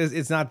 like this,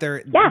 it's not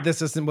their,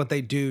 this isn't what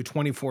they do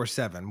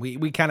 24/7.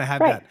 We kind of have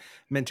that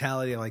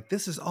mentality of like,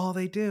 this is all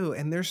they do,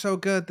 and they're so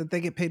good that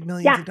they get paid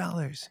millions of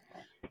dollars.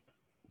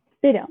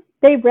 They don't.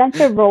 They rent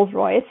their Rolls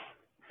Royce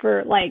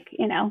for like,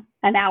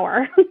 an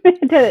hour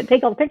to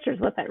take all the pictures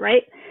with it,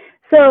 right?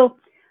 So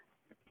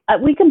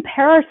we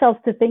compare ourselves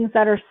to things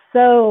that are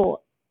so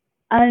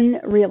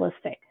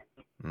unrealistic.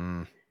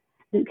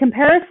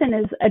 Comparison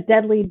is a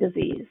deadly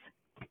disease,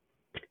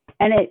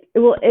 and it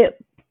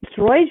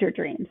destroys your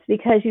dreams,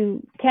 because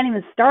you can't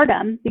even start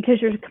them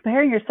because you're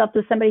comparing yourself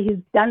to somebody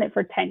who's done it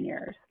for 10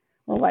 years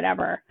or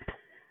whatever.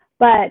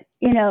 But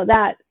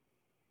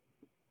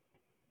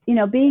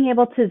being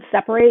able to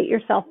separate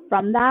yourself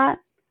from that,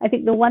 I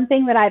think the one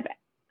thing that I've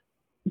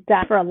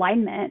done for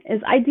alignment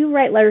is I do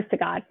write letters to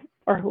God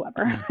or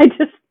whoever. I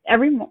just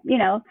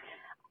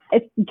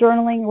it's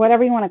journaling,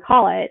 whatever you want to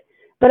call it,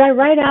 but I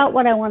write out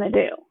what I want to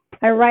do.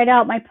 I write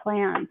out my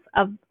plans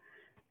of,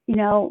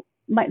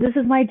 this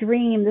is my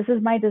dream. This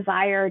is my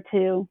desire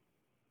to,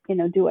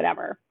 do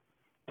whatever.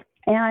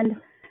 And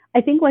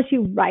I think once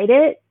you write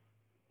it,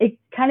 it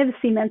kind of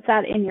cements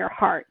that in your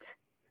heart.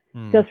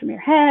 It goes from your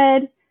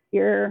head,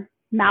 your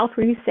mouth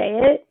where you say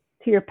it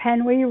to your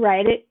pen where you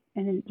write it,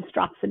 and it just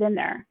drops it in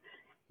there.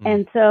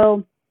 And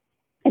so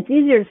it's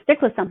easier to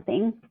stick with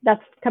something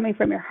that's coming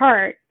from your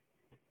heart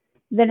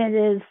than it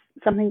is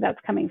something that's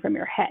coming from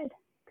your head.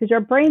 Because your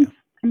brains,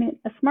 I mean,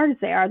 as smart as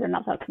they are, they're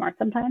not that smart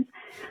sometimes.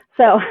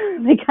 So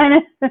they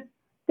kind of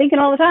thinking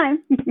all the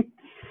time.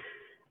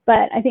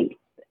 But I think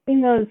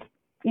those,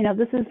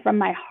 this is from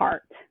my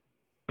heart.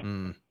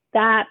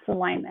 That's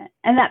alignment.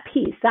 And that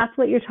peace, that's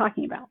what you're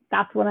talking about.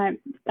 That's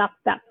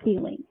that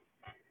feeling.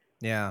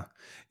 Yeah.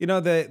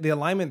 The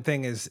alignment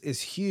thing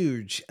is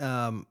huge.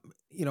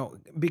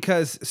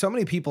 Because so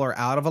many people are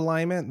out of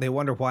alignment. They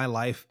wonder why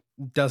life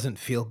doesn't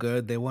feel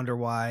good. They wonder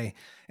why,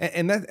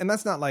 and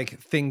that's not like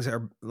things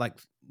are like,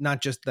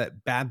 not just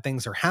that bad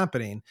things are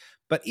happening,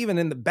 but even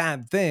in the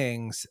bad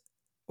things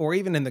or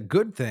even in the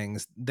good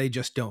things, they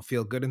just don't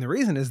feel good. And the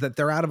reason is that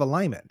they're out of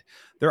alignment.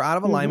 They're out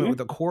of alignment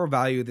with a core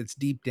value that's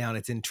deep down.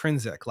 It's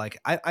intrinsic. Like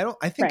I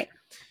think, right.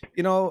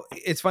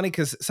 It's funny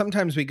because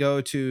sometimes we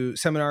go to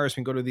seminars,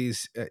 we go to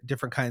these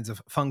different kinds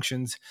of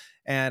functions.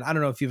 And I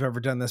don't know if you've ever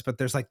done this, but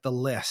there's like the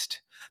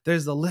list.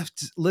 There's the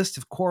list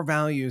of core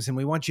values. And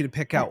we want you to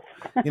pick out,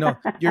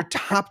 your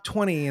top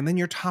 20 and then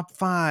your top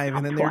 5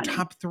 and then your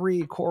top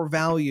 3 core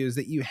values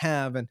that you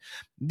have. And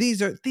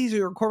these are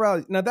your core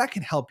values. Now that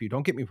can help you.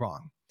 Don't get me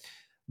wrong.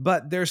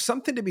 But there's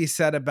something to be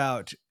said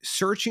about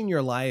searching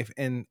your life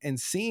and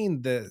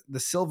seeing the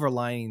silver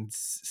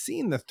linings,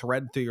 seeing the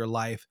thread through your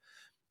life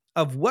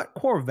of what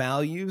core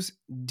values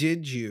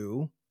did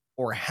you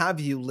or have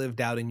you lived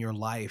out in your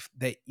life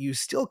that you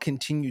still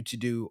continue to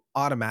do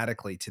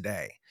automatically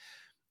today.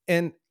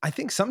 And I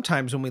think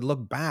sometimes when we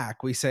look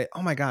back, we say,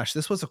 oh my gosh,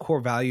 this was a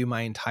core value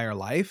my entire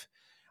life.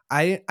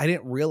 I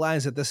didn't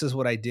realize that this is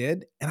what I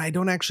did, and I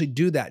don't actually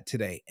do that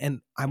today. And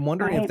I'm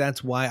wondering if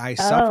that's why I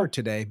suffer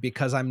today,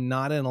 because I'm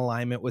not in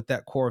alignment with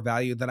that core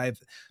value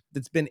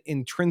that's been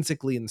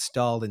intrinsically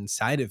installed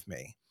inside of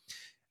me.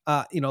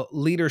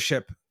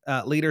 Leadership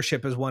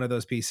is one of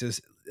those pieces,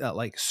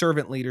 like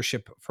servant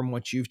leadership from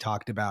what you've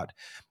talked about.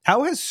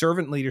 How has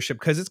servant leadership,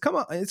 because it's come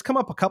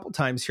up a couple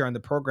times here on the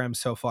program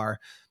so far.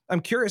 I'm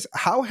curious,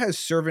 how has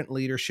servant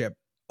leadership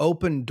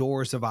opened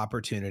doors of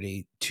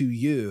opportunity to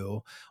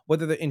you,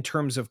 whether that in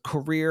terms of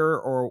career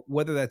or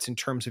whether that's in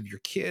terms of your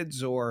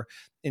kids or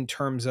in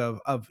terms of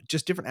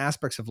just different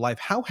aspects of life?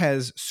 How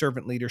has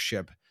servant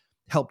leadership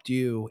helped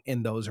you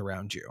in those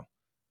around you?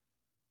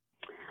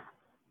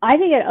 I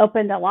think it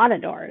opened a lot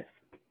of doors.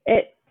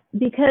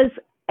 Because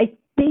I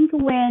think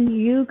when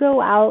you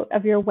go out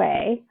of your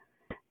way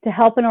to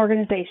help an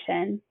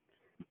organization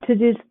to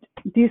just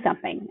do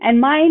something, and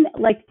mine,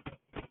 like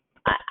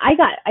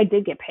I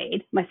did get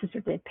paid. My sister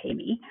did pay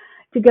me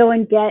to go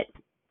and get,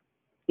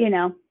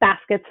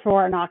 baskets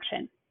for an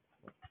auction.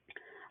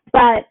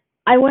 But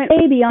I went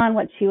way beyond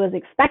what she was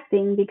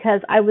expecting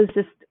because I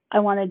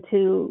wanted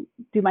to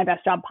do my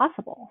best job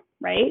possible,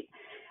 right?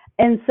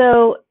 And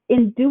so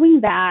in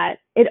doing that,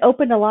 it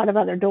opened a lot of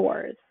other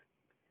doors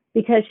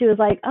because she was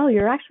like, oh,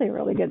 you're actually a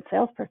really good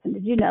salesperson.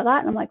 Did you know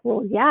that? And I'm like,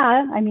 well,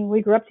 yeah. I mean,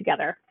 we grew up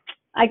together.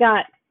 I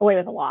got away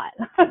with a lot.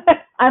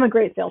 I'm a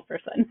great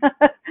salesperson.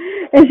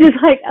 And she's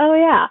like, oh,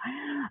 yeah.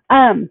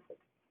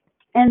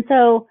 And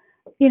so,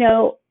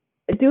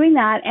 doing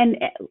that, and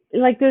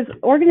like there's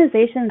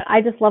organizations,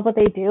 I just love what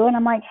they do. And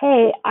I'm like,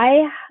 hey,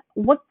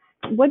 what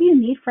do you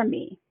need from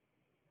me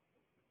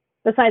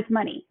besides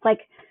money?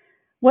 Like,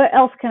 what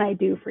else can I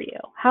do for you?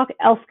 How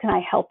else can I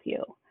help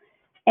you?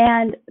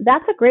 And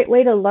that's a great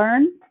way to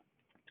learn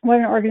what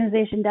an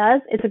organization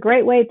does. It's a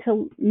great way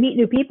to meet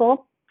new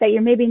people that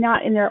you're maybe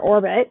not in their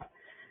orbit.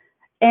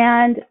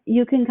 And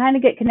you can kind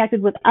of get connected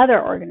with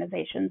other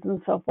organizations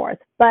and so forth.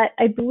 But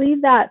I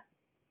believe that,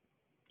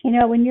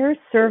 when you're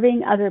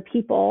serving other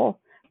people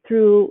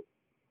through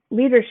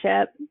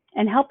leadership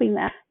and helping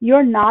them,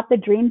 you're not the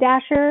dream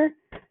dasher.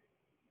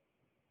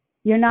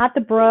 You're not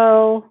the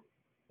bro.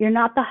 You're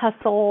not the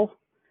hustle.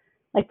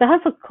 Like the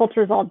hustle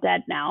culture is all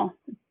dead now.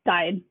 It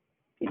died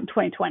in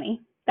 2020.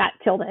 That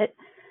killed it.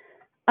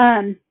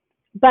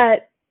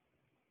 But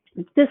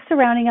just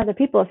surrounding other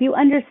people, if you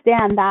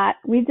understand that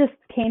we just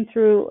came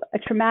through a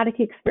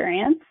traumatic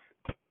experience,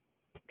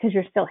 because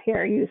you're still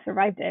here, you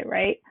survived it,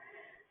 right?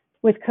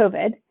 With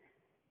COVID,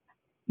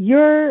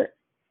 you're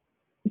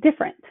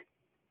different.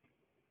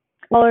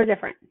 All are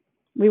different.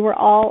 We were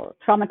all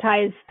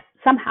traumatized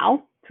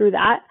somehow through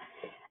that.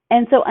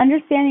 And so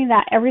understanding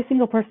that every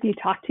single person you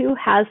talk to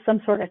has some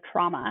sort of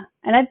trauma.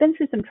 And I've been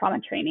through some trauma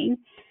training,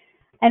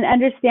 and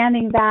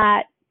understanding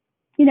that,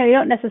 you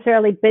don't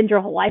necessarily bend your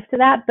whole life to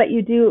that, but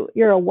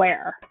you're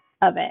aware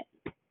of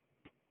it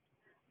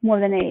more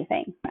than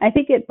anything. I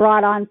think it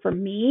brought on for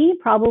me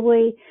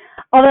probably,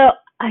 although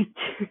I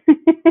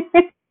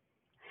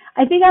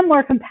think I'm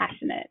more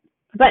compassionate,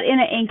 but in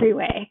an angry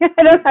way.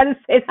 I don't know how to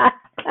say that.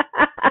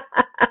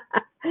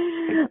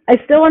 I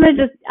still want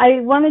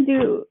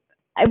to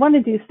I want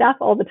to do stuff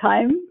all the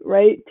time,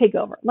 right? Take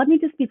over. Let me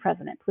just be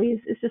president, please.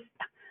 It's just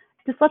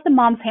let the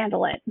moms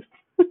handle it.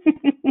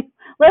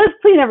 Let us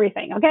clean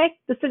everything, okay?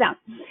 Just sit down.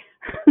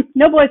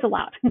 No boys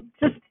allowed.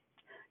 Just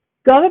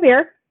go have a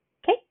beer,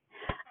 okay?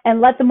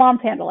 and let the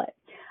moms handle it.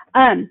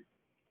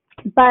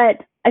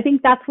 But I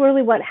think that's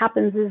really what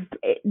happens is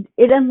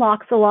it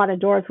unlocks a lot of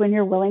doors when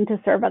you're willing to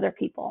serve other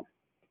people.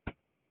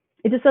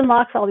 It just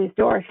unlocks all these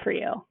doors for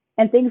you,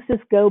 and things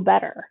just go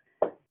better.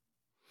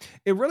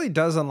 It really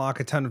does unlock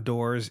a ton of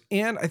doors.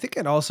 And I think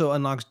it also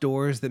unlocks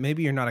doors that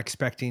maybe you're not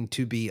expecting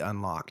to be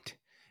unlocked.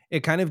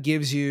 It kind of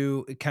gives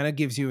you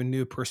a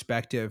new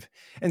perspective.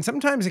 And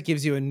sometimes it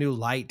gives you a new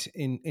light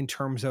in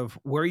terms of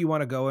where you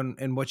want to go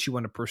and what you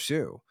want to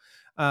pursue.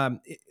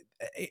 Um,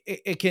 it,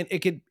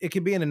 it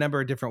can be in a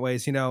number of different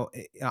ways. You know,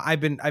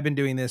 I've been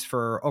doing this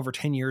for over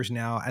 10 years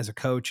now as a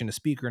coach and a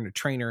speaker and a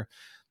trainer.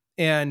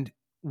 And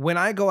when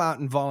I go out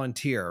and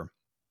volunteer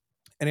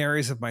in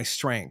areas of my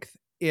strength,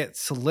 it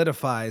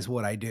solidifies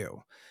what I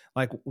do.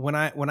 Like when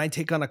I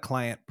take on a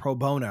client pro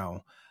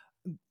bono,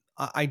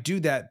 I do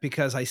that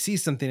because I see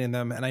something in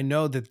them and I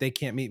know that they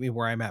can't meet me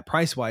where I'm at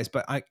price wise,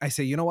 but I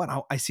say, you know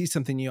what? I see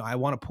something new. I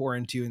want to pour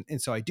into you.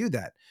 And so I do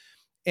that.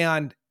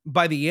 And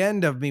by the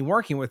end of me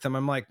working with them,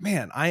 I'm like,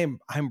 man, I'm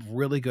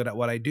really good at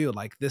what I do.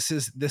 Like this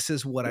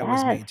is what I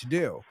was made to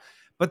do.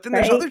 But then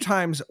there's other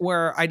times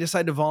where I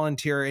decide to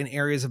volunteer in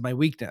areas of my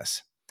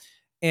weakness.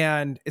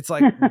 And it's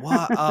like,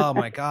 what? Oh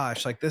my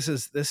gosh, like this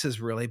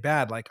is really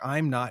bad. Like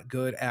I'm not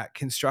good at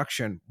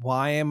construction.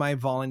 Why am I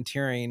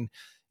volunteering,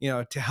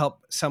 to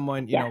help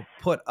someone,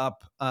 put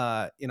up,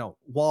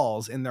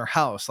 walls in their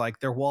house? Like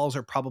their walls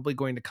are probably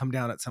going to come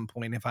down at some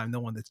point if I'm the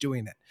one that's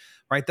doing it.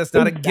 Right. That's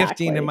not a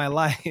gifting in my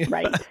life.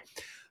 Right.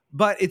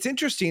 But it's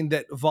interesting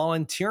that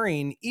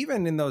volunteering,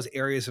 even in those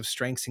areas of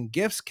strengths and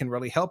gifts, can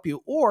really help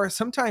you. Or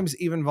sometimes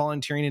even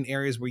volunteering in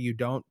areas where you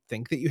don't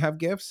think that you have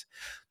gifts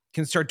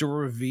can start to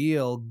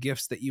reveal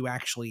gifts that you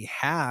actually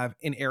have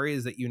in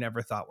areas that you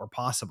never thought were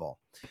possible.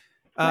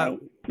 Right.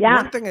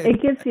 Yeah,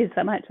 it gives you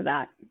so much of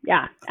that.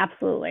 Yeah,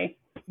 absolutely.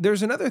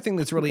 There's another thing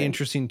that's really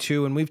interesting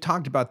too, and we've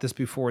talked about this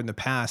before in the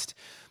past,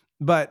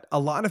 but a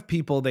lot of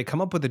people, they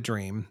come up with a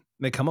dream,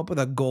 they come up with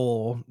a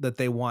goal that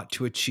they want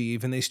to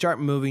achieve, and they start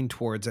moving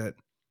towards it.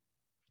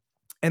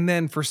 And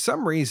then for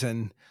some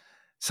reason,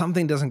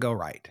 something doesn't go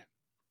right.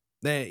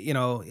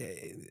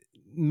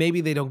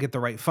 Maybe they don't get the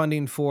right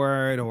funding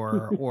for it,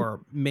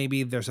 or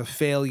maybe there's a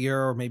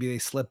failure, or maybe they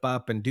slip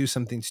up and do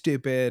something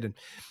stupid. And,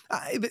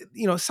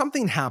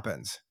 something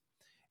happens.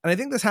 And I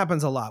think this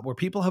happens a lot where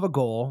people have a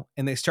goal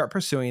and they start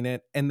pursuing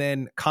it, and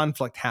then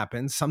conflict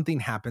happens. Something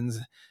happens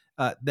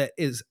that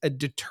is a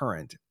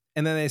deterrent.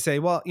 And then they say,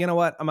 well, you know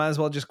what? I might as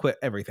well just quit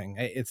everything.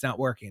 It's not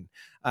working.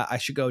 I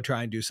should go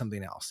try and do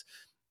something else.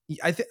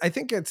 I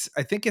think it's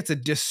a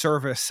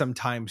disservice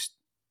sometimes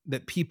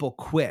that people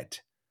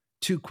quit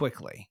too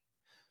quickly.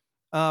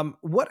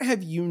 What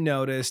have you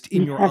noticed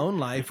in your own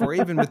life, or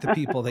even with the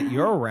people that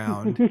you're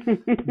around,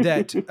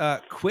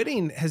 that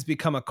quitting has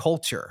become a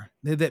culture,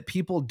 that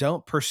people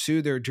don't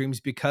pursue their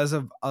dreams because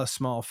of a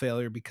small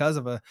failure, because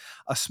of a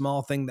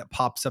small thing that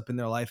pops up in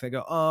their life? They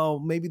go, oh,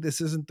 maybe this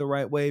isn't the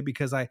right way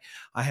because I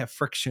have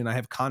friction, I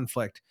have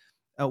conflict.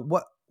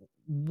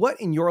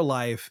 What in your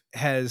life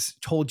has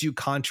told you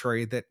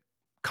contrary, that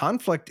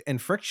conflict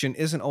and friction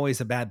isn't always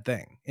a bad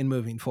thing in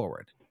moving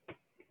forward?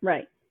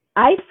 Right.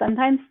 I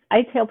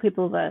tell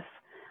people this.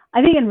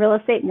 I think in real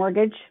estate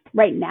mortgage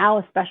right now,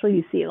 especially,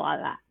 you see a lot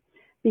of that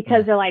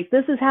because they're like,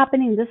 this is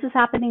happening, this is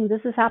happening,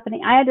 this is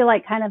happening. I had to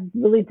kind of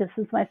really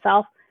distance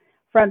myself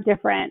from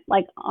different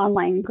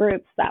online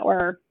groups that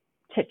were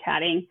chit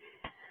chatting.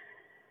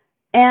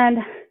 And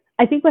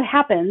I think what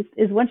happens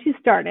is once you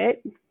start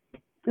it,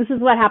 this is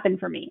what happened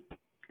for me.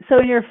 So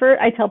in your first,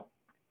 I tell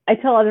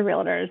other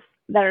realtors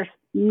that are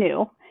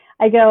new,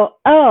 I go,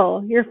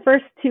 oh, your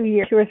first 2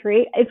 years, 2 or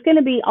 3, it's going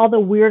to be all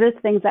the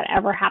weirdest things that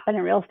ever happen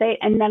in real estate,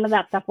 and none of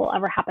that stuff will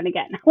ever happen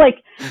again.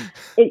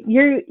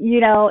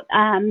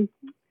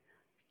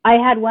 I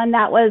had one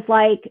that was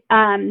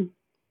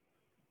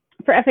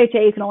for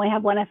FHA, you can only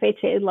have one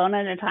FHA loan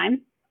at a time.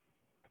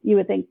 You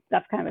would think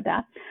that's kind of a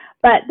death,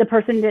 but the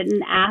person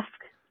didn't ask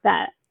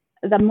that.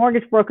 The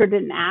mortgage broker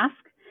didn't ask.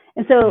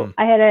 And so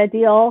I had a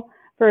deal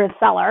for a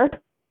seller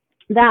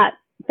that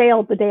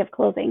failed the day of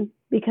closing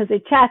because they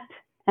checked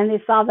and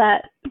they saw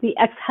that the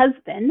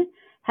ex-husband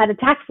had a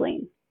tax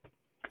lien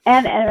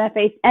and they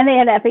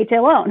had an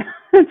FHA loan.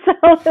 So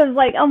it was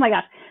like, oh my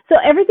gosh. So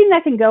everything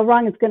that can go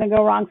wrong is going to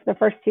go wrong for the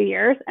first 2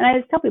 years. And I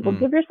just tell people,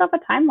 give yourself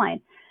a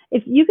timeline.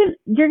 If you can,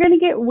 you're going to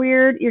get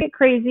weird, you're going to get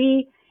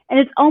crazy, and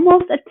it's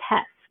almost a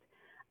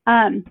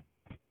test.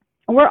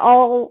 We're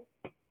all,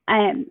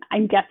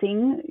 I'm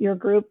guessing your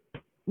group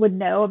would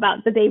know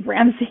about the Dave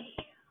Ramsey,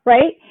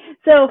 right?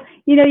 So,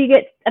 you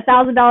get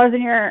 $1,000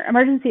 in your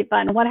emergency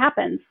fund. What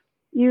happens?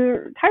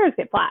 Your tires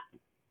get flat.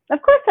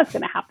 Of course that's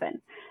going to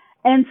happen.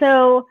 And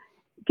so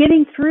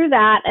getting through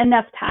that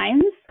enough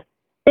times,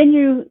 then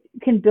you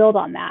can build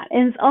on that.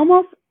 And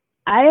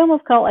I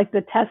almost call it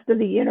the test of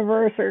the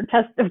universe or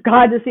test of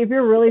God to see if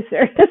you're really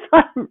serious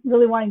on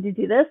really wanting to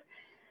do this,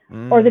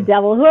 or the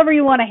devil, whoever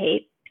you want to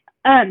hate.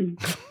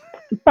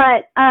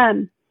 But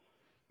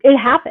it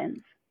happens.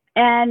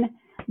 And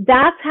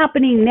that's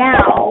happening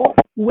now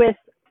with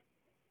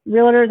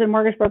realtors and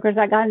mortgage brokers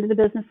that got into the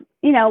business,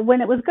 when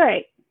it was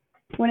great.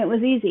 when it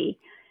was easy.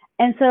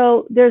 And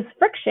so there's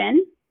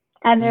friction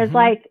and there's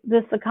like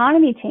this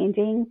economy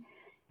changing.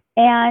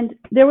 And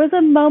there was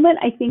a moment,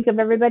 I think, of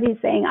everybody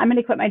saying, I'm going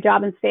to quit my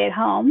job and stay at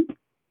home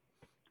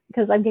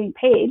because I'm getting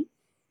paid.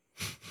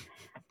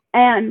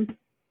 And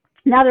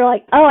now they're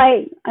like, oh,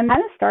 I'm kind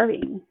of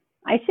starving.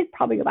 I should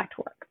probably go back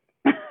to work.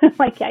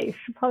 Like, yeah, you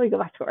should probably go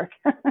back to work.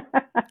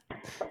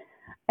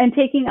 And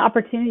taking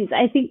opportunities.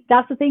 I think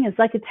that's the thing. It's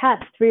like a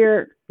test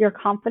for your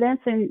confidence,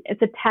 and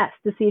it's a test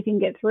to see if you can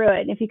get through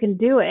it. And if you can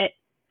do it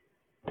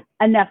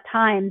enough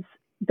times,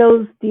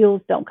 those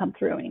deals don't come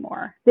through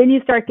anymore. Then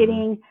you start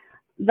getting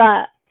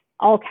the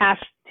all cash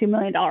 $2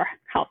 million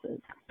houses.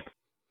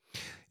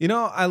 You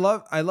know, I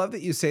love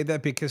that you say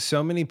that, because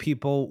so many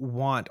people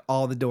want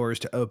all the doors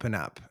to open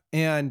up.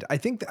 And I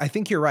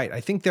think you're right. I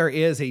think there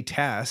is a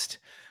test.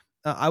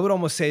 I would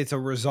almost say it's a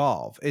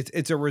resolve.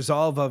 It's a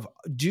resolve of,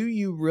 do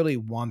you really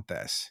want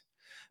this?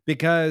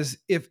 Because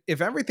if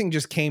everything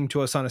just came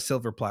to us on a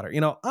silver platter,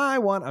 I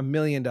want $1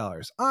 million.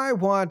 I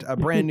want a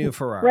brand new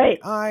Ferrari. Right.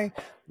 I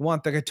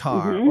want the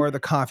guitar or the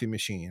coffee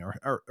machine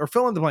or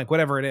fill in the blank,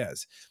 whatever it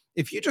is.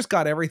 If you just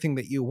got everything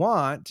that you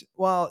want,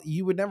 well,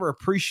 you would never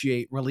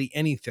appreciate really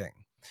anything.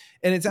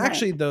 And it's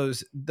actually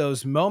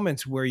those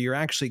moments where you're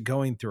actually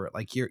going through it.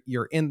 Like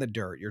you're in the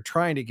dirt, you're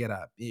trying to get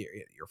up,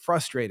 you're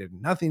frustrated,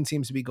 nothing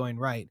seems to be going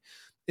right.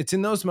 It's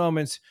in those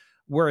moments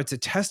where it's a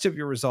test of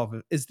your resolve.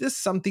 Is this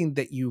something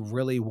that you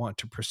really want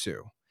to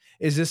pursue?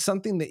 Is this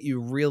something that you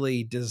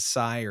really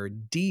desire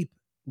deep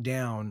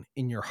down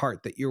in your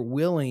heart, that you're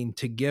willing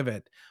to give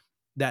it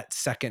that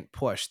second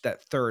push,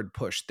 that third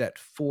push, that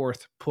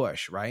fourth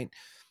push, right?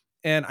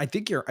 And I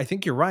think you're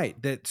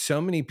right that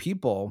so many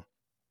people,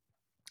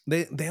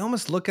 they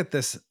almost look at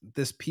this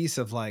piece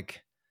of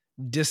like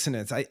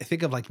dissonance. I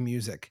think of like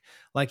music.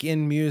 Like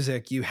in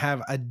music, you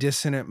have a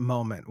dissonant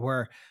moment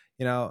where,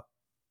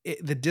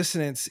 the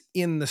dissonance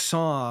in the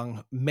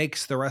song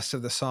makes the rest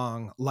of the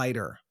song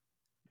lighter,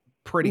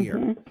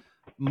 prettier,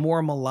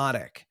 more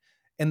melodic.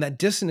 And that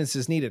dissonance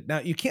is needed. Now,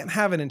 you can't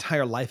have an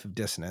entire life of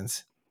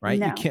dissonance, right?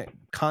 No. You can't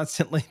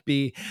constantly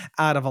be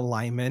out of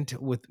alignment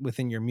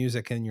within your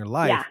music and your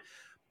life. Yeah.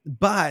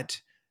 But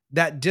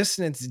that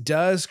dissonance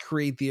does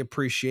create the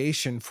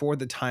appreciation for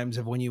the times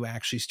of when you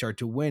actually start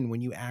to win,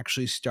 when you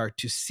actually start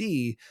to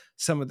see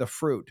some of the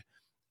fruit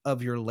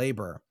of your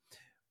labor.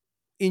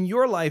 In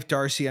your life,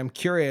 Darcey, I'm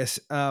curious,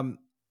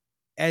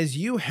 as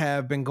you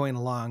have been going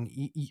along,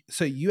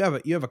 so you have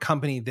a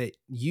company that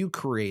you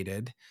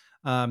created,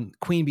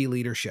 Queen Bee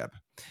Leadership.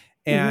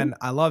 And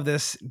I love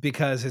this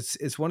because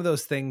it's one of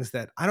those things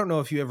that I don't know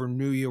if you ever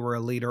knew you were a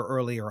leader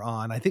earlier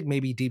on. I think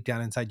maybe deep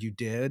down inside you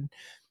did.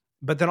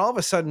 But then all of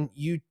a sudden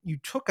you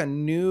took a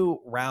new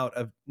route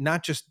of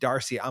not just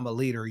Darcey, I'm a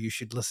leader, you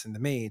should listen to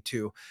me,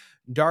 to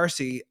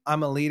Darcey,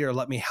 I'm a leader,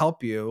 let me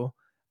help you,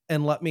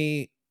 and let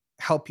me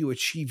help you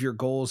achieve your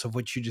goals of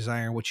what you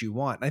desire and what you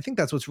want. And I think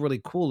that's what's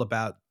really cool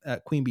about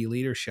Queen Bee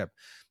Leadership.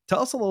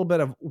 Tell us a little bit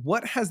of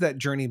what has that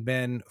journey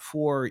been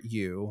for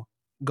you,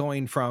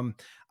 going from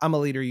I'm a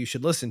leader, you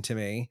should listen to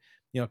me,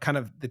 kind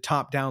of the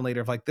top down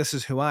leader of like, this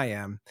is who I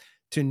am,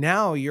 to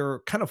now you're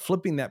kind of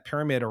flipping that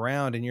pyramid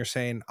around and you're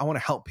saying, I want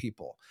to help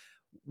people.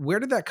 Where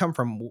did that come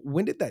from?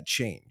 When did that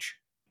change?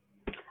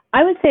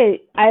 I would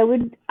say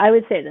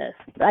this.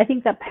 I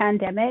think the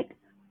pandemic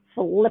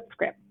flipped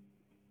script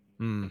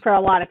for a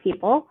lot of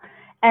people,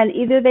 and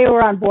either they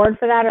were on board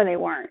for that or they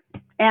weren't.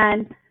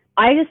 And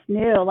I just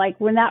knew, like,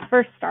 when that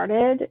first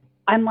started,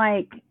 I'm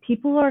like,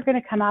 people are going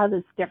to come out of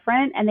this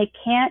different, and they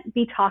can't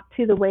be talked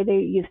to the way they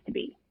used to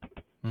be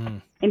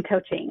in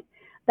coaching.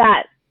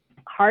 That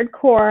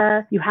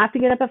hardcore, you have to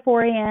get up at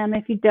 4 a.m.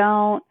 If you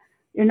don't,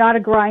 you're not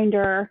a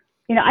grinder.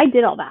 I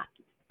did all that,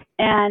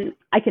 and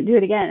I could do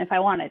it again if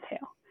I wanted to.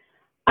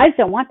 I just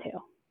don't want to,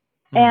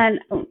 and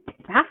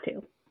I have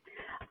to.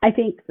 I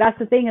think that's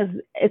the thing,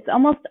 is it's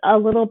almost a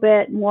little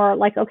bit more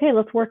like, okay,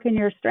 let's work in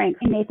your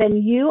strengths. Hey,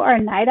 Nathan, you are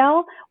a night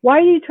owl. Why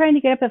are you trying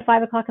to get up at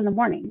 5 o'clock in the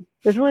morning?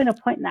 There's really no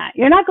point in that.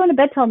 You're not going to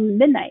bed till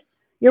midnight.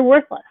 You're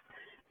worthless.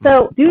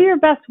 So do your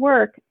best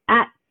work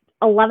at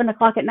 11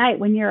 o'clock at night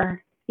when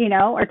you're,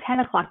 or 10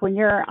 o'clock when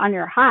you're on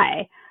your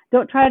high.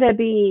 Don't try to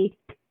be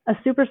a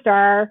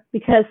superstar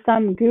because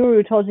some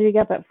guru told you to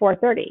get up at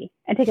 4:30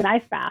 and take an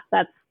ice bath.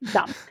 That's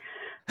dumb.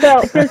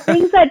 So if there's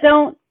things that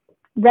don't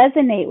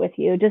resonate with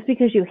you, just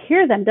because you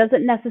hear them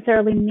doesn't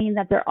necessarily mean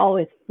that they're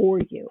always for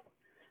you.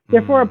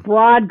 They're for a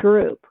broad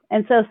group.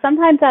 And so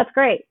sometimes that's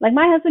great. Like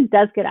my husband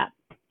does get up.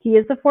 He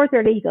is at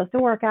 4:30. He goes to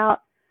work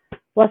out.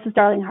 Bless his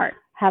darling heart.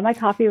 Have my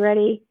coffee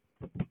ready.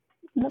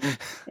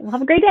 We'll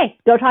have a great day.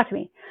 Don't talk to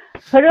me.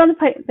 Put it on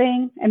the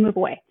thing and move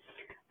away.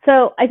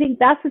 So I think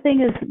that's the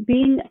thing, is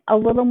being a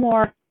little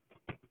more,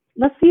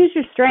 let's use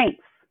your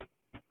strengths.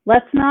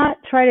 Let's not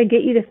try to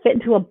get you to fit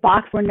into a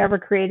box we're never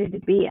created to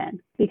be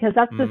in, because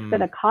that's just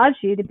going to cause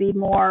you to be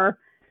more,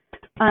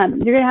 you're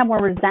going to have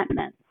more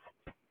resentments,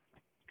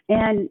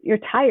 and you're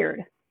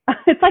tired.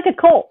 It's like a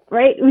cult,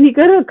 right? When you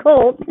go to a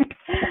cult,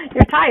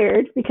 you're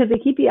tired because they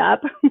keep you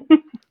up.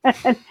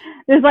 And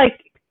there's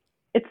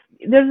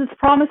this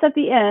promise at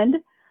the end,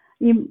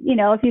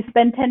 If you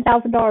spend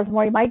 $10,000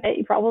 more, you might get,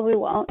 you probably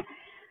won't.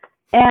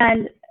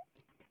 And,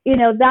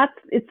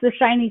 it's the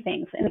shiny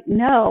things. And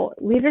no,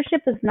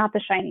 leadership is not the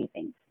shiny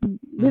things.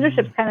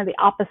 Leadership is kind of the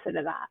opposite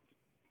of that.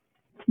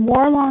 It's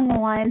more along the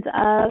lines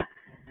of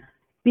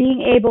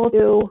being able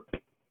to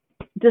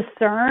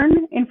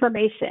discern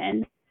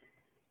information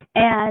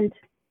and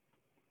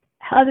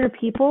other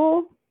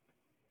people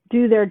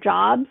do their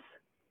jobs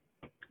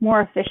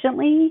more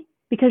efficiently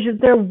because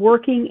they're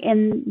working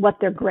in what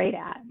they're great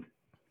at.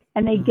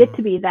 And they get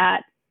to be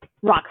that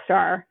rock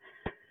star.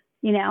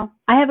 I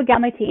have a gal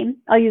on my team.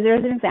 I'll use her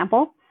as an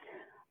example.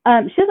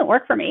 She doesn't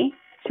work for me.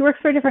 She works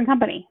for a different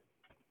company,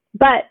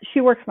 but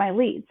she works my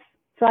leads.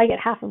 So I get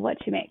half of what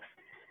she makes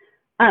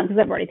because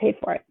I've already paid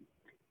for it.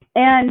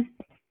 And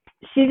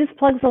she just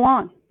plugs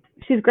along.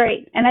 She's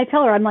great. And I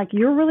tell her, I'm like,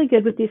 you're really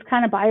good with these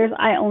kind of buyers.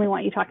 I only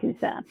want you talking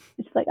to them.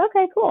 And she's like,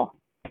 okay, cool.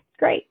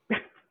 Great.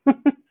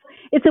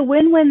 It's a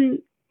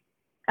win-win.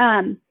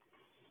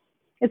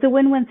 It's a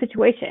win-win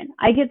situation.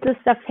 I get this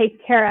stuff taken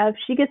care of.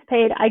 She gets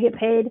paid. I get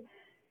paid.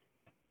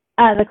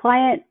 The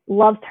client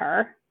loves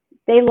her.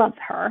 They love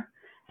her.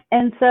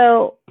 And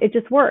so it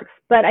just works.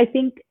 But I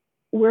think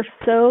we're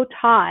so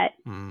taught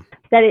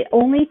that it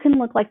only can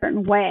look like a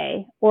certain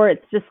way, or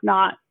it's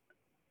not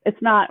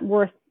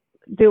worth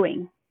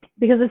doing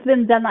because it's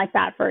been done like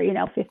that for,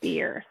 50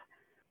 years.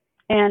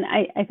 And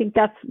I think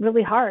that's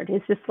really hard.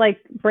 It's just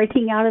like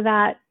breaking out of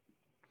that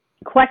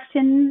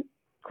question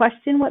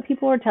what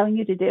people are telling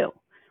you to do.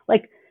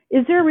 Like,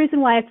 is there a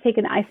reason why I have to take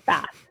an ice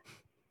bath?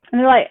 And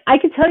they're like, I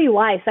can tell you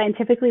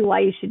scientifically why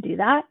you should do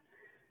that.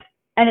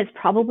 And it's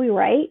probably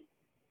right.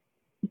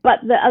 But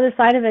the other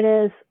side of it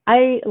is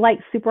I like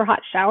super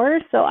hot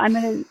showers. So I'm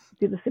going to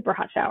do the super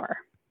hot shower.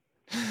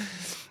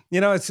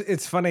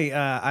 It's funny.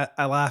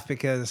 I laugh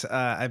because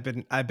I've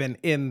been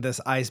in this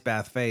ice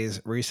bath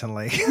phase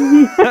recently. It's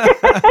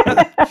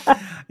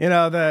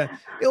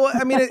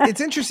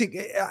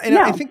interesting. And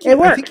No, I think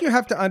you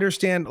have to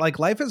understand, like,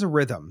 life is a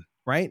rhythm,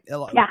 right?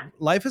 Yeah.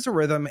 Life is a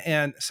rhythm.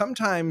 And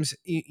sometimes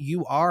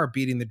you are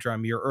beating the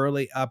drum. You're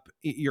early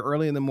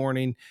in the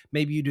morning.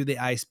 Maybe you do the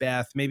ice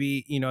bath.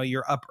 Maybe,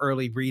 you're up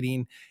early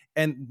reading,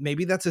 and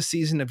maybe that's a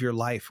season of your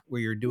life where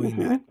you're doing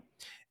that.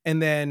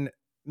 And then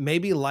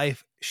maybe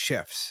life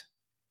shifts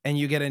and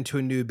you get into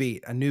a new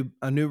beat, a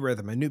new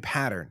rhythm, a new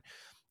pattern.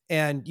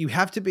 And you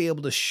have to be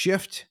able to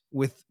shift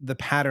with the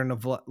pattern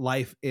of what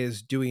life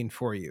is doing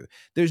for you.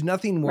 There's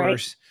nothing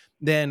worse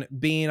than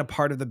being a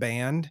part of the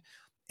band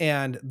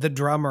and the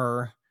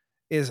drummer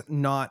is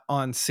not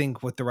on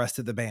sync with the rest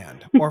of the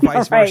band, or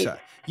vice versa.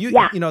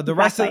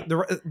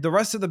 The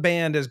rest of the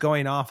band is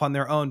going off on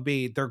their own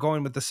beat. They're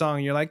going with the song.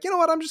 And you're like, you know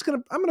what? I'm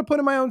going to put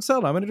in my own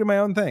solo. I'm going to do my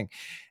own thing.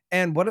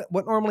 And what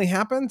normally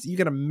happens? You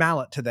get a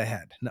mallet to the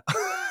head. No.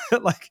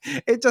 Like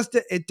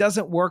it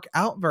doesn't work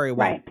out very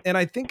well. Right. And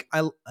I think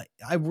I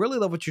really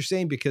love what you're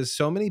saying, because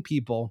so many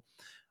people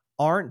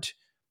aren't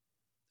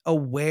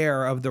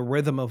aware of the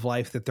rhythm of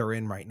life that they're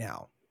in right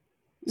now.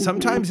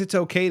 Sometimes it's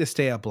okay to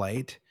stay up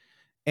late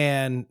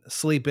and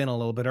sleep in a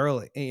little bit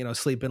early,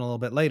 sleep in a little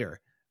bit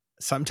later.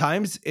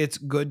 Sometimes it's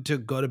good to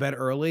go to bed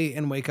early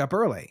and wake up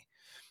early.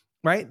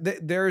 Right.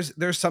 There's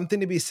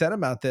something to be said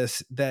about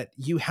this, that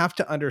you have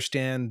to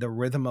understand the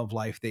rhythm of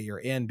life that you're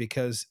in,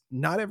 because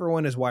not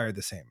everyone is wired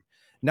the same.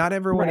 Not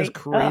everyone is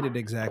created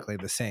exactly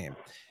the same.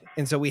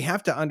 And so we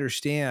have to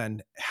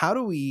understand, how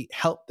do we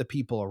help the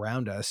people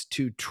around us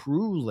to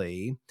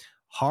truly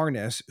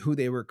harness who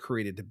they were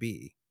created to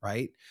be?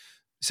 Right.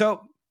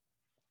 So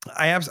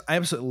I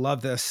absolutely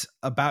love this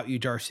about you,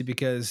 Darcey,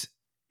 because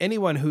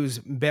anyone who's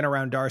been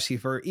around Darcey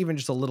for even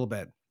just a little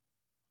bit,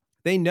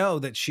 they know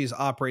that she's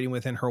operating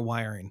within her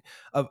wiring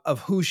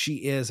of who she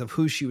is, of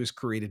who she was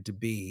created to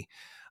be.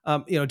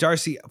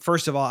 Darcey,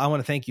 first of all, I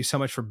want to thank you so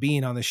much for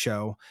being on the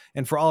show.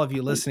 And for all of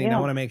you listening, I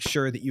want to make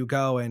sure that you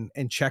go and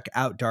check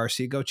out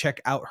Darcey. Go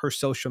check out her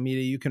social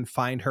media. You can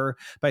find her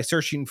by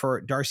searching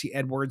for Darcey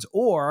Edwards,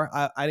 or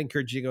I'd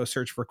encourage you to go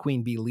search for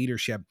Queen Bee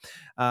Leadership.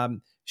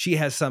 She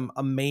has some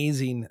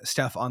amazing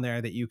stuff on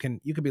there that you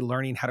can be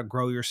learning how to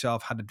grow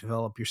yourself, how to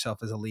develop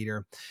yourself as a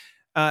leader.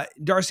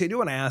 Darcey, I do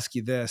want to ask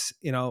you this,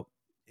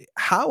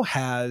 how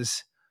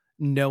has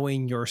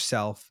knowing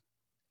yourself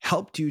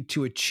helped you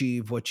to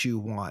achieve what you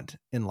want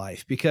in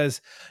life?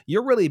 Because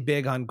you're really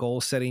big on goal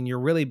setting. You're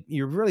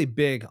really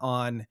big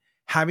on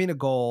having a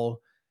goal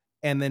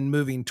and then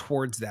moving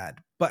towards that.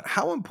 But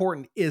how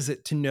important is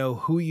it to know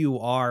who you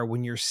are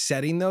when you're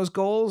setting those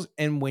goals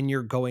and when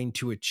you're going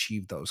to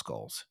achieve those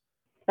goals?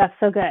 That's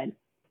so good.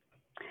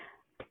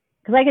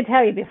 Because I could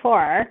tell you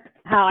before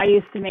how I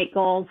used to make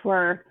goals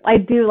where I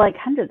do like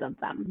hundreds of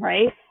them,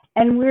 right?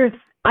 And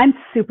I'm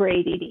super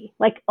ADD,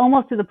 like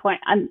almost to the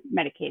point I'm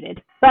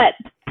medicated, but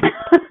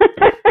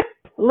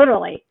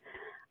literally.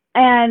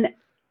 And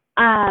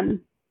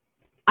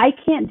I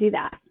can't do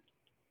that.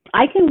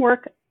 I can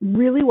work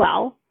really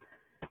well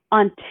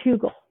on 2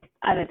 goals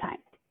at a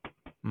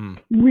time.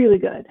 Really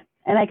good.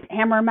 And I can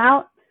hammer them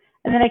out,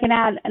 and then I can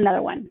add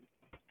another one,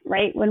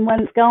 right? When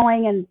one's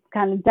going and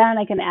kind of done,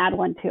 I can add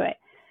one to it.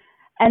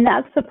 And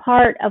that's the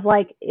part of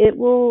like, it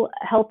will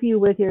help you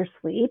with your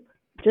sleep,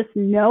 just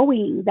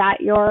knowing that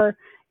you're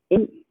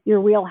in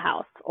your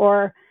wheelhouse,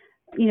 or,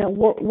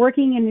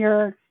 working in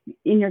your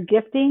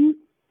gifting,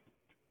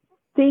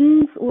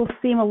 things will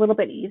seem a little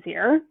bit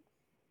easier.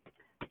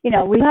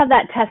 We have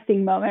that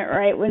testing moment,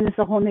 right? When it's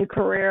a whole new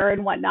career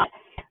and whatnot.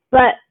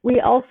 But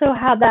we also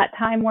have that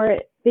time where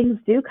things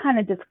do kind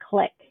of just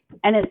click,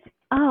 and it's,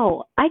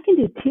 oh, I can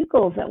do 2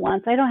 goals at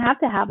once. I don't have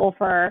to have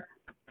over.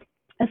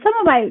 And some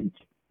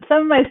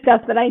of my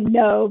stuff that I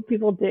know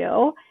people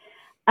do,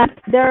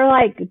 they're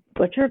like,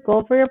 what's your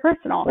goal for your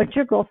personal? What's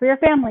your goal for your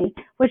family?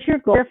 What's your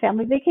goal for your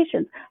family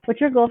vacations? What's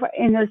your goal for,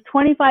 and there's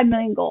 25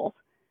 million goals.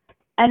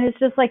 And it's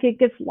just like, it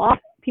gets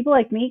lost. People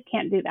like me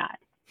can't do that.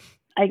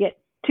 I get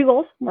 2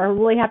 goals. We're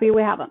really happy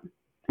we have them.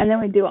 And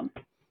then we do them.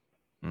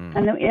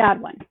 And then we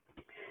add one.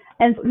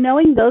 And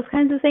knowing those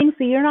kinds of things,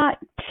 so you're not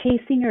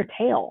chasing your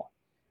tail.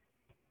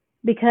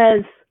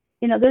 Because,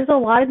 there's a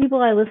lot of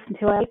people I listen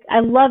to. I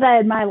love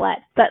Ed Milet,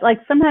 but like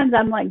sometimes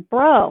I'm like,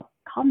 bro,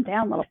 calm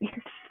down a little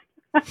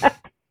bit.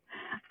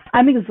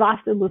 I'm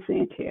exhausted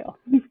listening to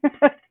you.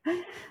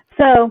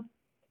 So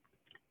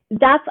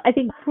that's, I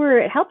think, where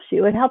it helps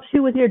you. It helps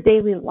you with your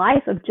daily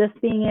life of just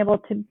being able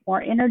to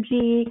more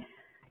energy.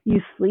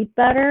 You sleep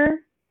better.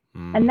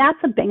 And that's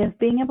the thing, is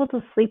being able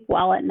to sleep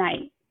well at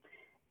night.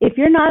 If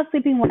you're not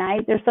sleeping one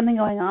night, there's something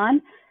going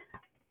on.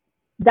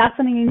 That's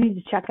something you need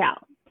to check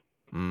out.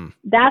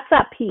 That's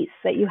that peace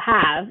that you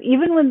have,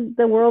 even when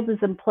the world is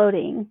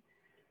imploding.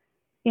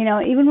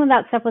 Even when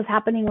that stuff was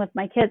happening with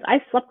my kids, I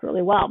slept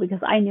really well because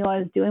I knew I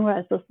was doing what I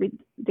was supposed to be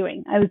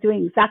doing. I was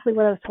doing exactly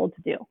what I was told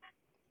to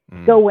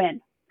do. Go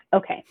win.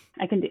 Okay,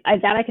 I can do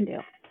that. I can do.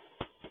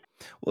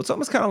 Well, it's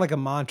almost kind of like a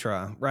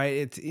mantra, right?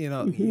 It's,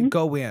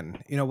 go in,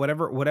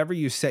 whatever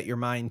you set your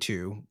mind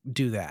to,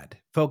 do that.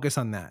 Focus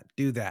on that,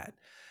 do that.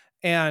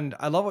 And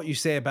I love what you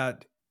say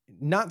about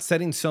not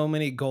setting so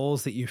many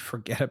goals that you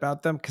forget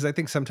about them, because I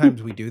think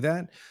sometimes we do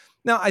that.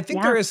 Now, I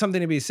think there is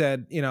something to be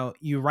said,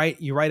 you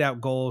write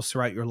out goals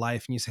throughout your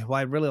life and you say, well,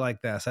 I really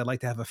like this. I'd like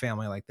to have a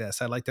family like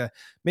this. I'd like to,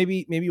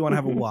 maybe you want to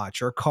have a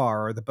watch or a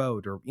car or the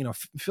boat, or,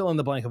 fill in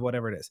the blank of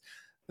whatever it is.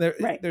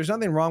 There's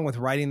nothing wrong with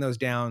writing those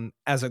down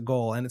as a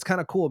goal. And it's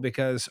kind of cool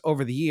because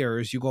over the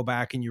years you go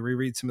back and you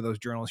reread some of those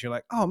journals. You're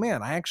like, oh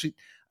man, I actually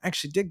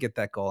did get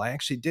that goal. I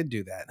actually did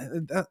do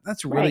that.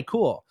 That's really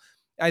cool.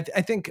 I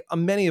think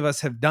many of us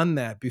have done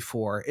that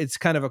before. It's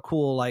kind of a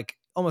cool, like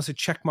almost a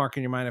check mark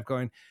in your mind of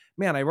going,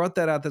 man, I wrote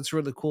that out. That's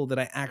really cool that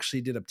I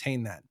actually did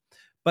obtain that.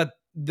 But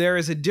there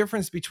is a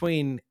difference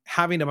between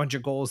having a bunch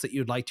of goals that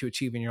you'd like to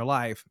achieve in your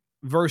life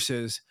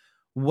versus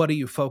what are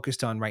you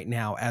focused on right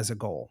now as a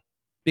goal?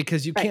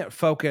 Because you can't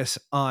focus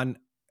on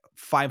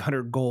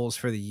 500 goals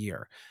for the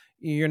year.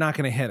 You're not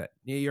going to hit it.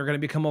 You're going to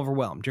become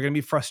overwhelmed. You're going to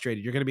be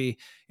frustrated. You're going to be,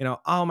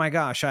 oh my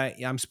gosh,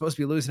 I'm supposed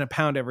to be losing a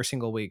pound every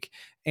single week.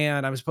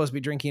 And I'm supposed to be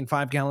drinking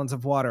 5 gallons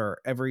of water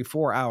every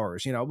 4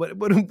 hours,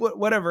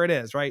 whatever it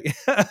is. Right.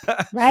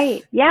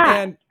 Right.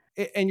 Yeah.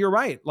 And you're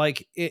right.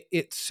 Like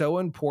it's so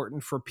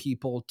important for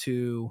people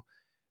to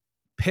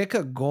pick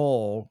a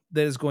goal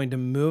that is going to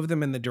move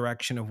them in the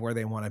direction of where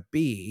they want to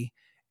be,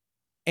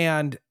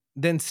 and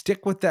then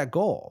stick with that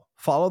goal,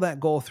 follow that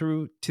goal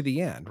through to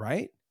the end.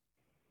 Right.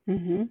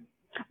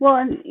 Well,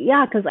 and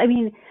because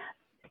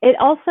it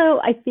also,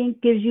 I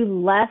think, gives you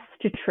less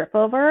to trip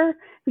over,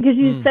 because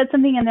you said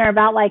something in there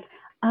about like,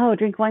 oh,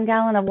 drink 1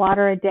 gallon of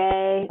water a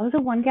day. Was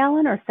it 1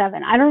 gallon or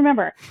 7? I don't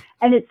remember.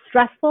 And it's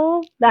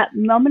stressful, that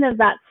moment of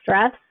that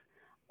stress.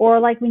 Or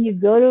like when you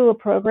go to a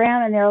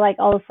program and they're like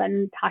all of a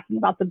sudden talking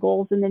about the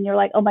goals, and then you're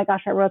like, oh my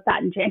gosh, I wrote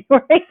that in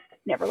January.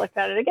 Never looked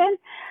at it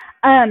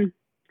again.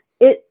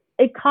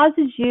 It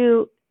causes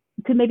you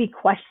to maybe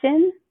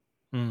question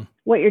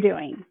what you're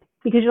doing,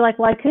 because you're like,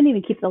 well, I couldn't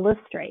even keep the list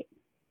straight.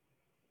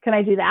 Can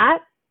I do that?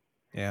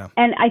 Yeah.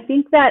 And I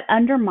think that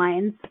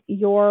undermines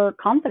your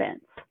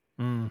confidence.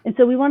 And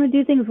so we want to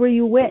do things where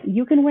you win.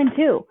 You can win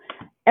too.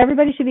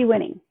 Everybody should be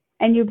winning.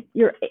 And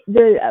you're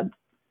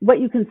what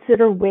you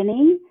consider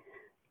winning,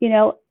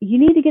 you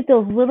need to get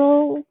those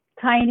little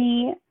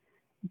tiny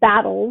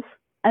battles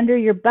under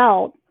your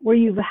belt where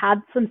you've had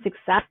some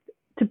success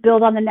to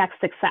build on the next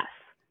success,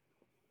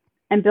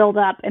 and build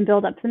up to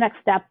the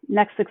next step,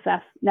 next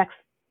success, next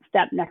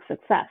step, next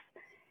success.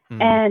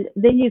 And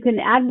then you can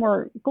add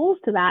more goals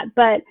to that.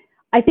 But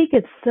I think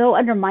it's so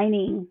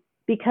undermining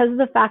because of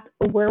the fact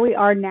of where we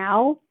are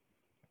now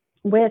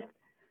with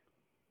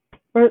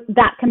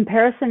that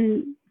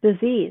comparison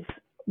disease.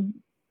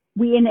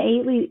 We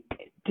innately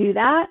do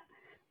that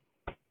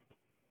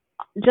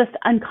just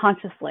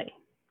unconsciously.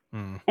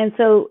 And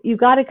so you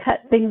got to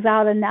cut things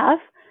out enough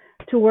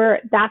to where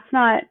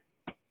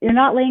you're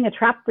not laying a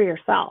trap for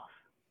yourself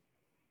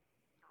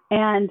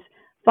and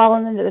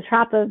falling into the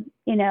trap of,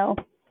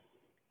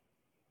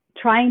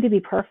 trying to be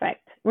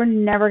perfect. We're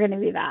never going to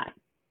be that.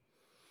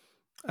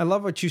 I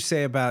love what you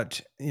say about,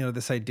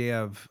 this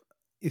idea of,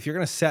 if you're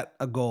going to set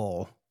a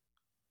goal,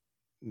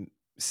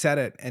 set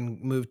it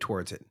and move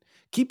towards it.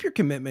 Keep your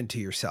commitment to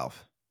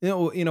yourself.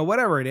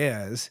 Whatever it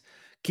is,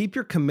 Keep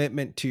your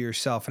commitment to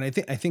yourself. And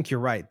I think you're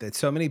right that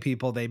so many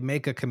people, they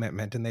make a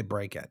commitment and they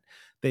break it.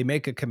 They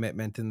make a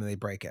commitment and then they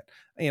break it.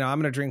 I'm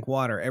going to drink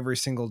water every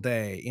single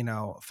day,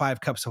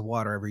 5 cups of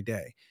water every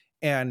day.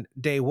 And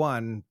day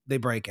one, they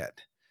break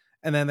it.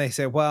 And then they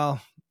say, well,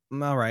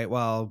 all right,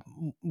 well,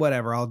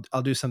 whatever,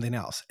 I'll do something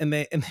else. And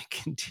they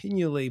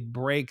continually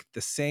break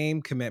the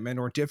same commitment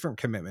or different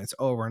commitments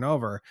over and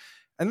over.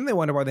 And then they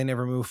wonder why they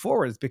never move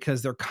forward. It's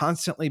because they're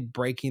constantly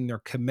breaking their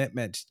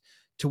commitment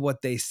to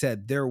what they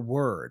said, their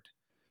word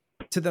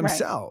to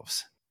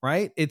themselves,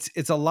 right?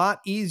 It's a lot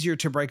easier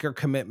to break our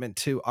commitment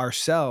to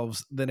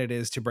ourselves than it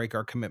is to break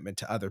our commitment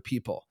to other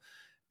people,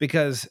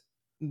 because,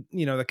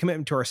 the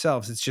commitment to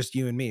ourselves, it's just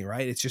you and me,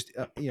 right? It's just,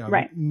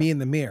 me in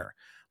the mirror.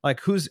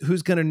 Like who's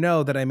going to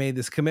know that I made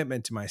this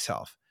commitment to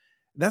myself?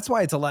 That's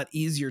why it's a lot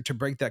easier to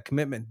break that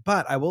commitment.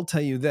 But I will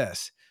tell you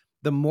this,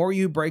 the more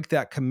you break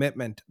that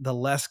commitment, the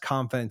less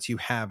confidence you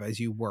have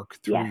as you work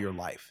through your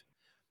life.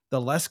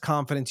 The less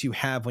confidence you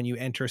have when you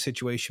enter a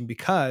situation,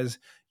 because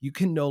you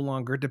can no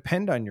longer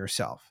depend on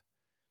yourself.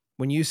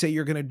 When you say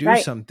you're going to do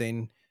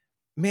something,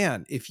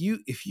 man, if you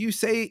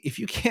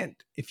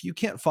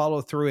can't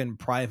follow through in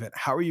private,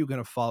 how are you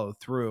going to follow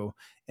through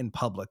in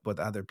public with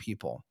other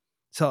people?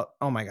 So,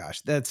 oh my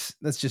gosh, that's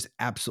just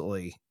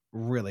absolutely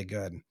really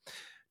good.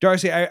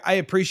 Darcey, I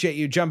appreciate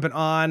you jumping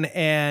on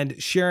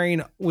and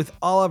sharing with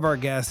all of our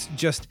guests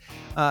just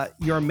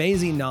your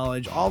amazing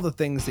knowledge, all the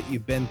things that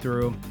you've been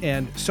through,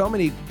 and so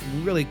many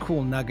really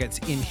cool nuggets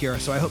in here.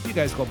 So I hope you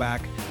guys go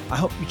back. I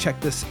hope you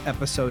check this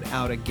episode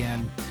out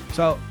again.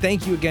 So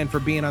thank you again for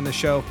being on the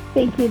show.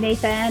 Thank you,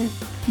 Nathan.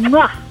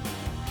 Mwah!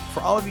 For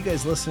all of you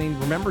guys listening,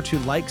 remember to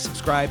like,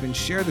 subscribe, and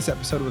share this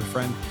episode with a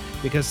friend,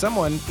 because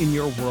someone in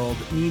your world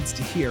needs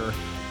to hear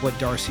what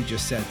Darcey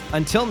just said.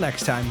 Until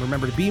next time,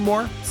 remember to be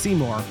more, see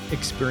more,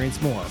 experience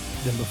more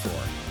than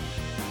before.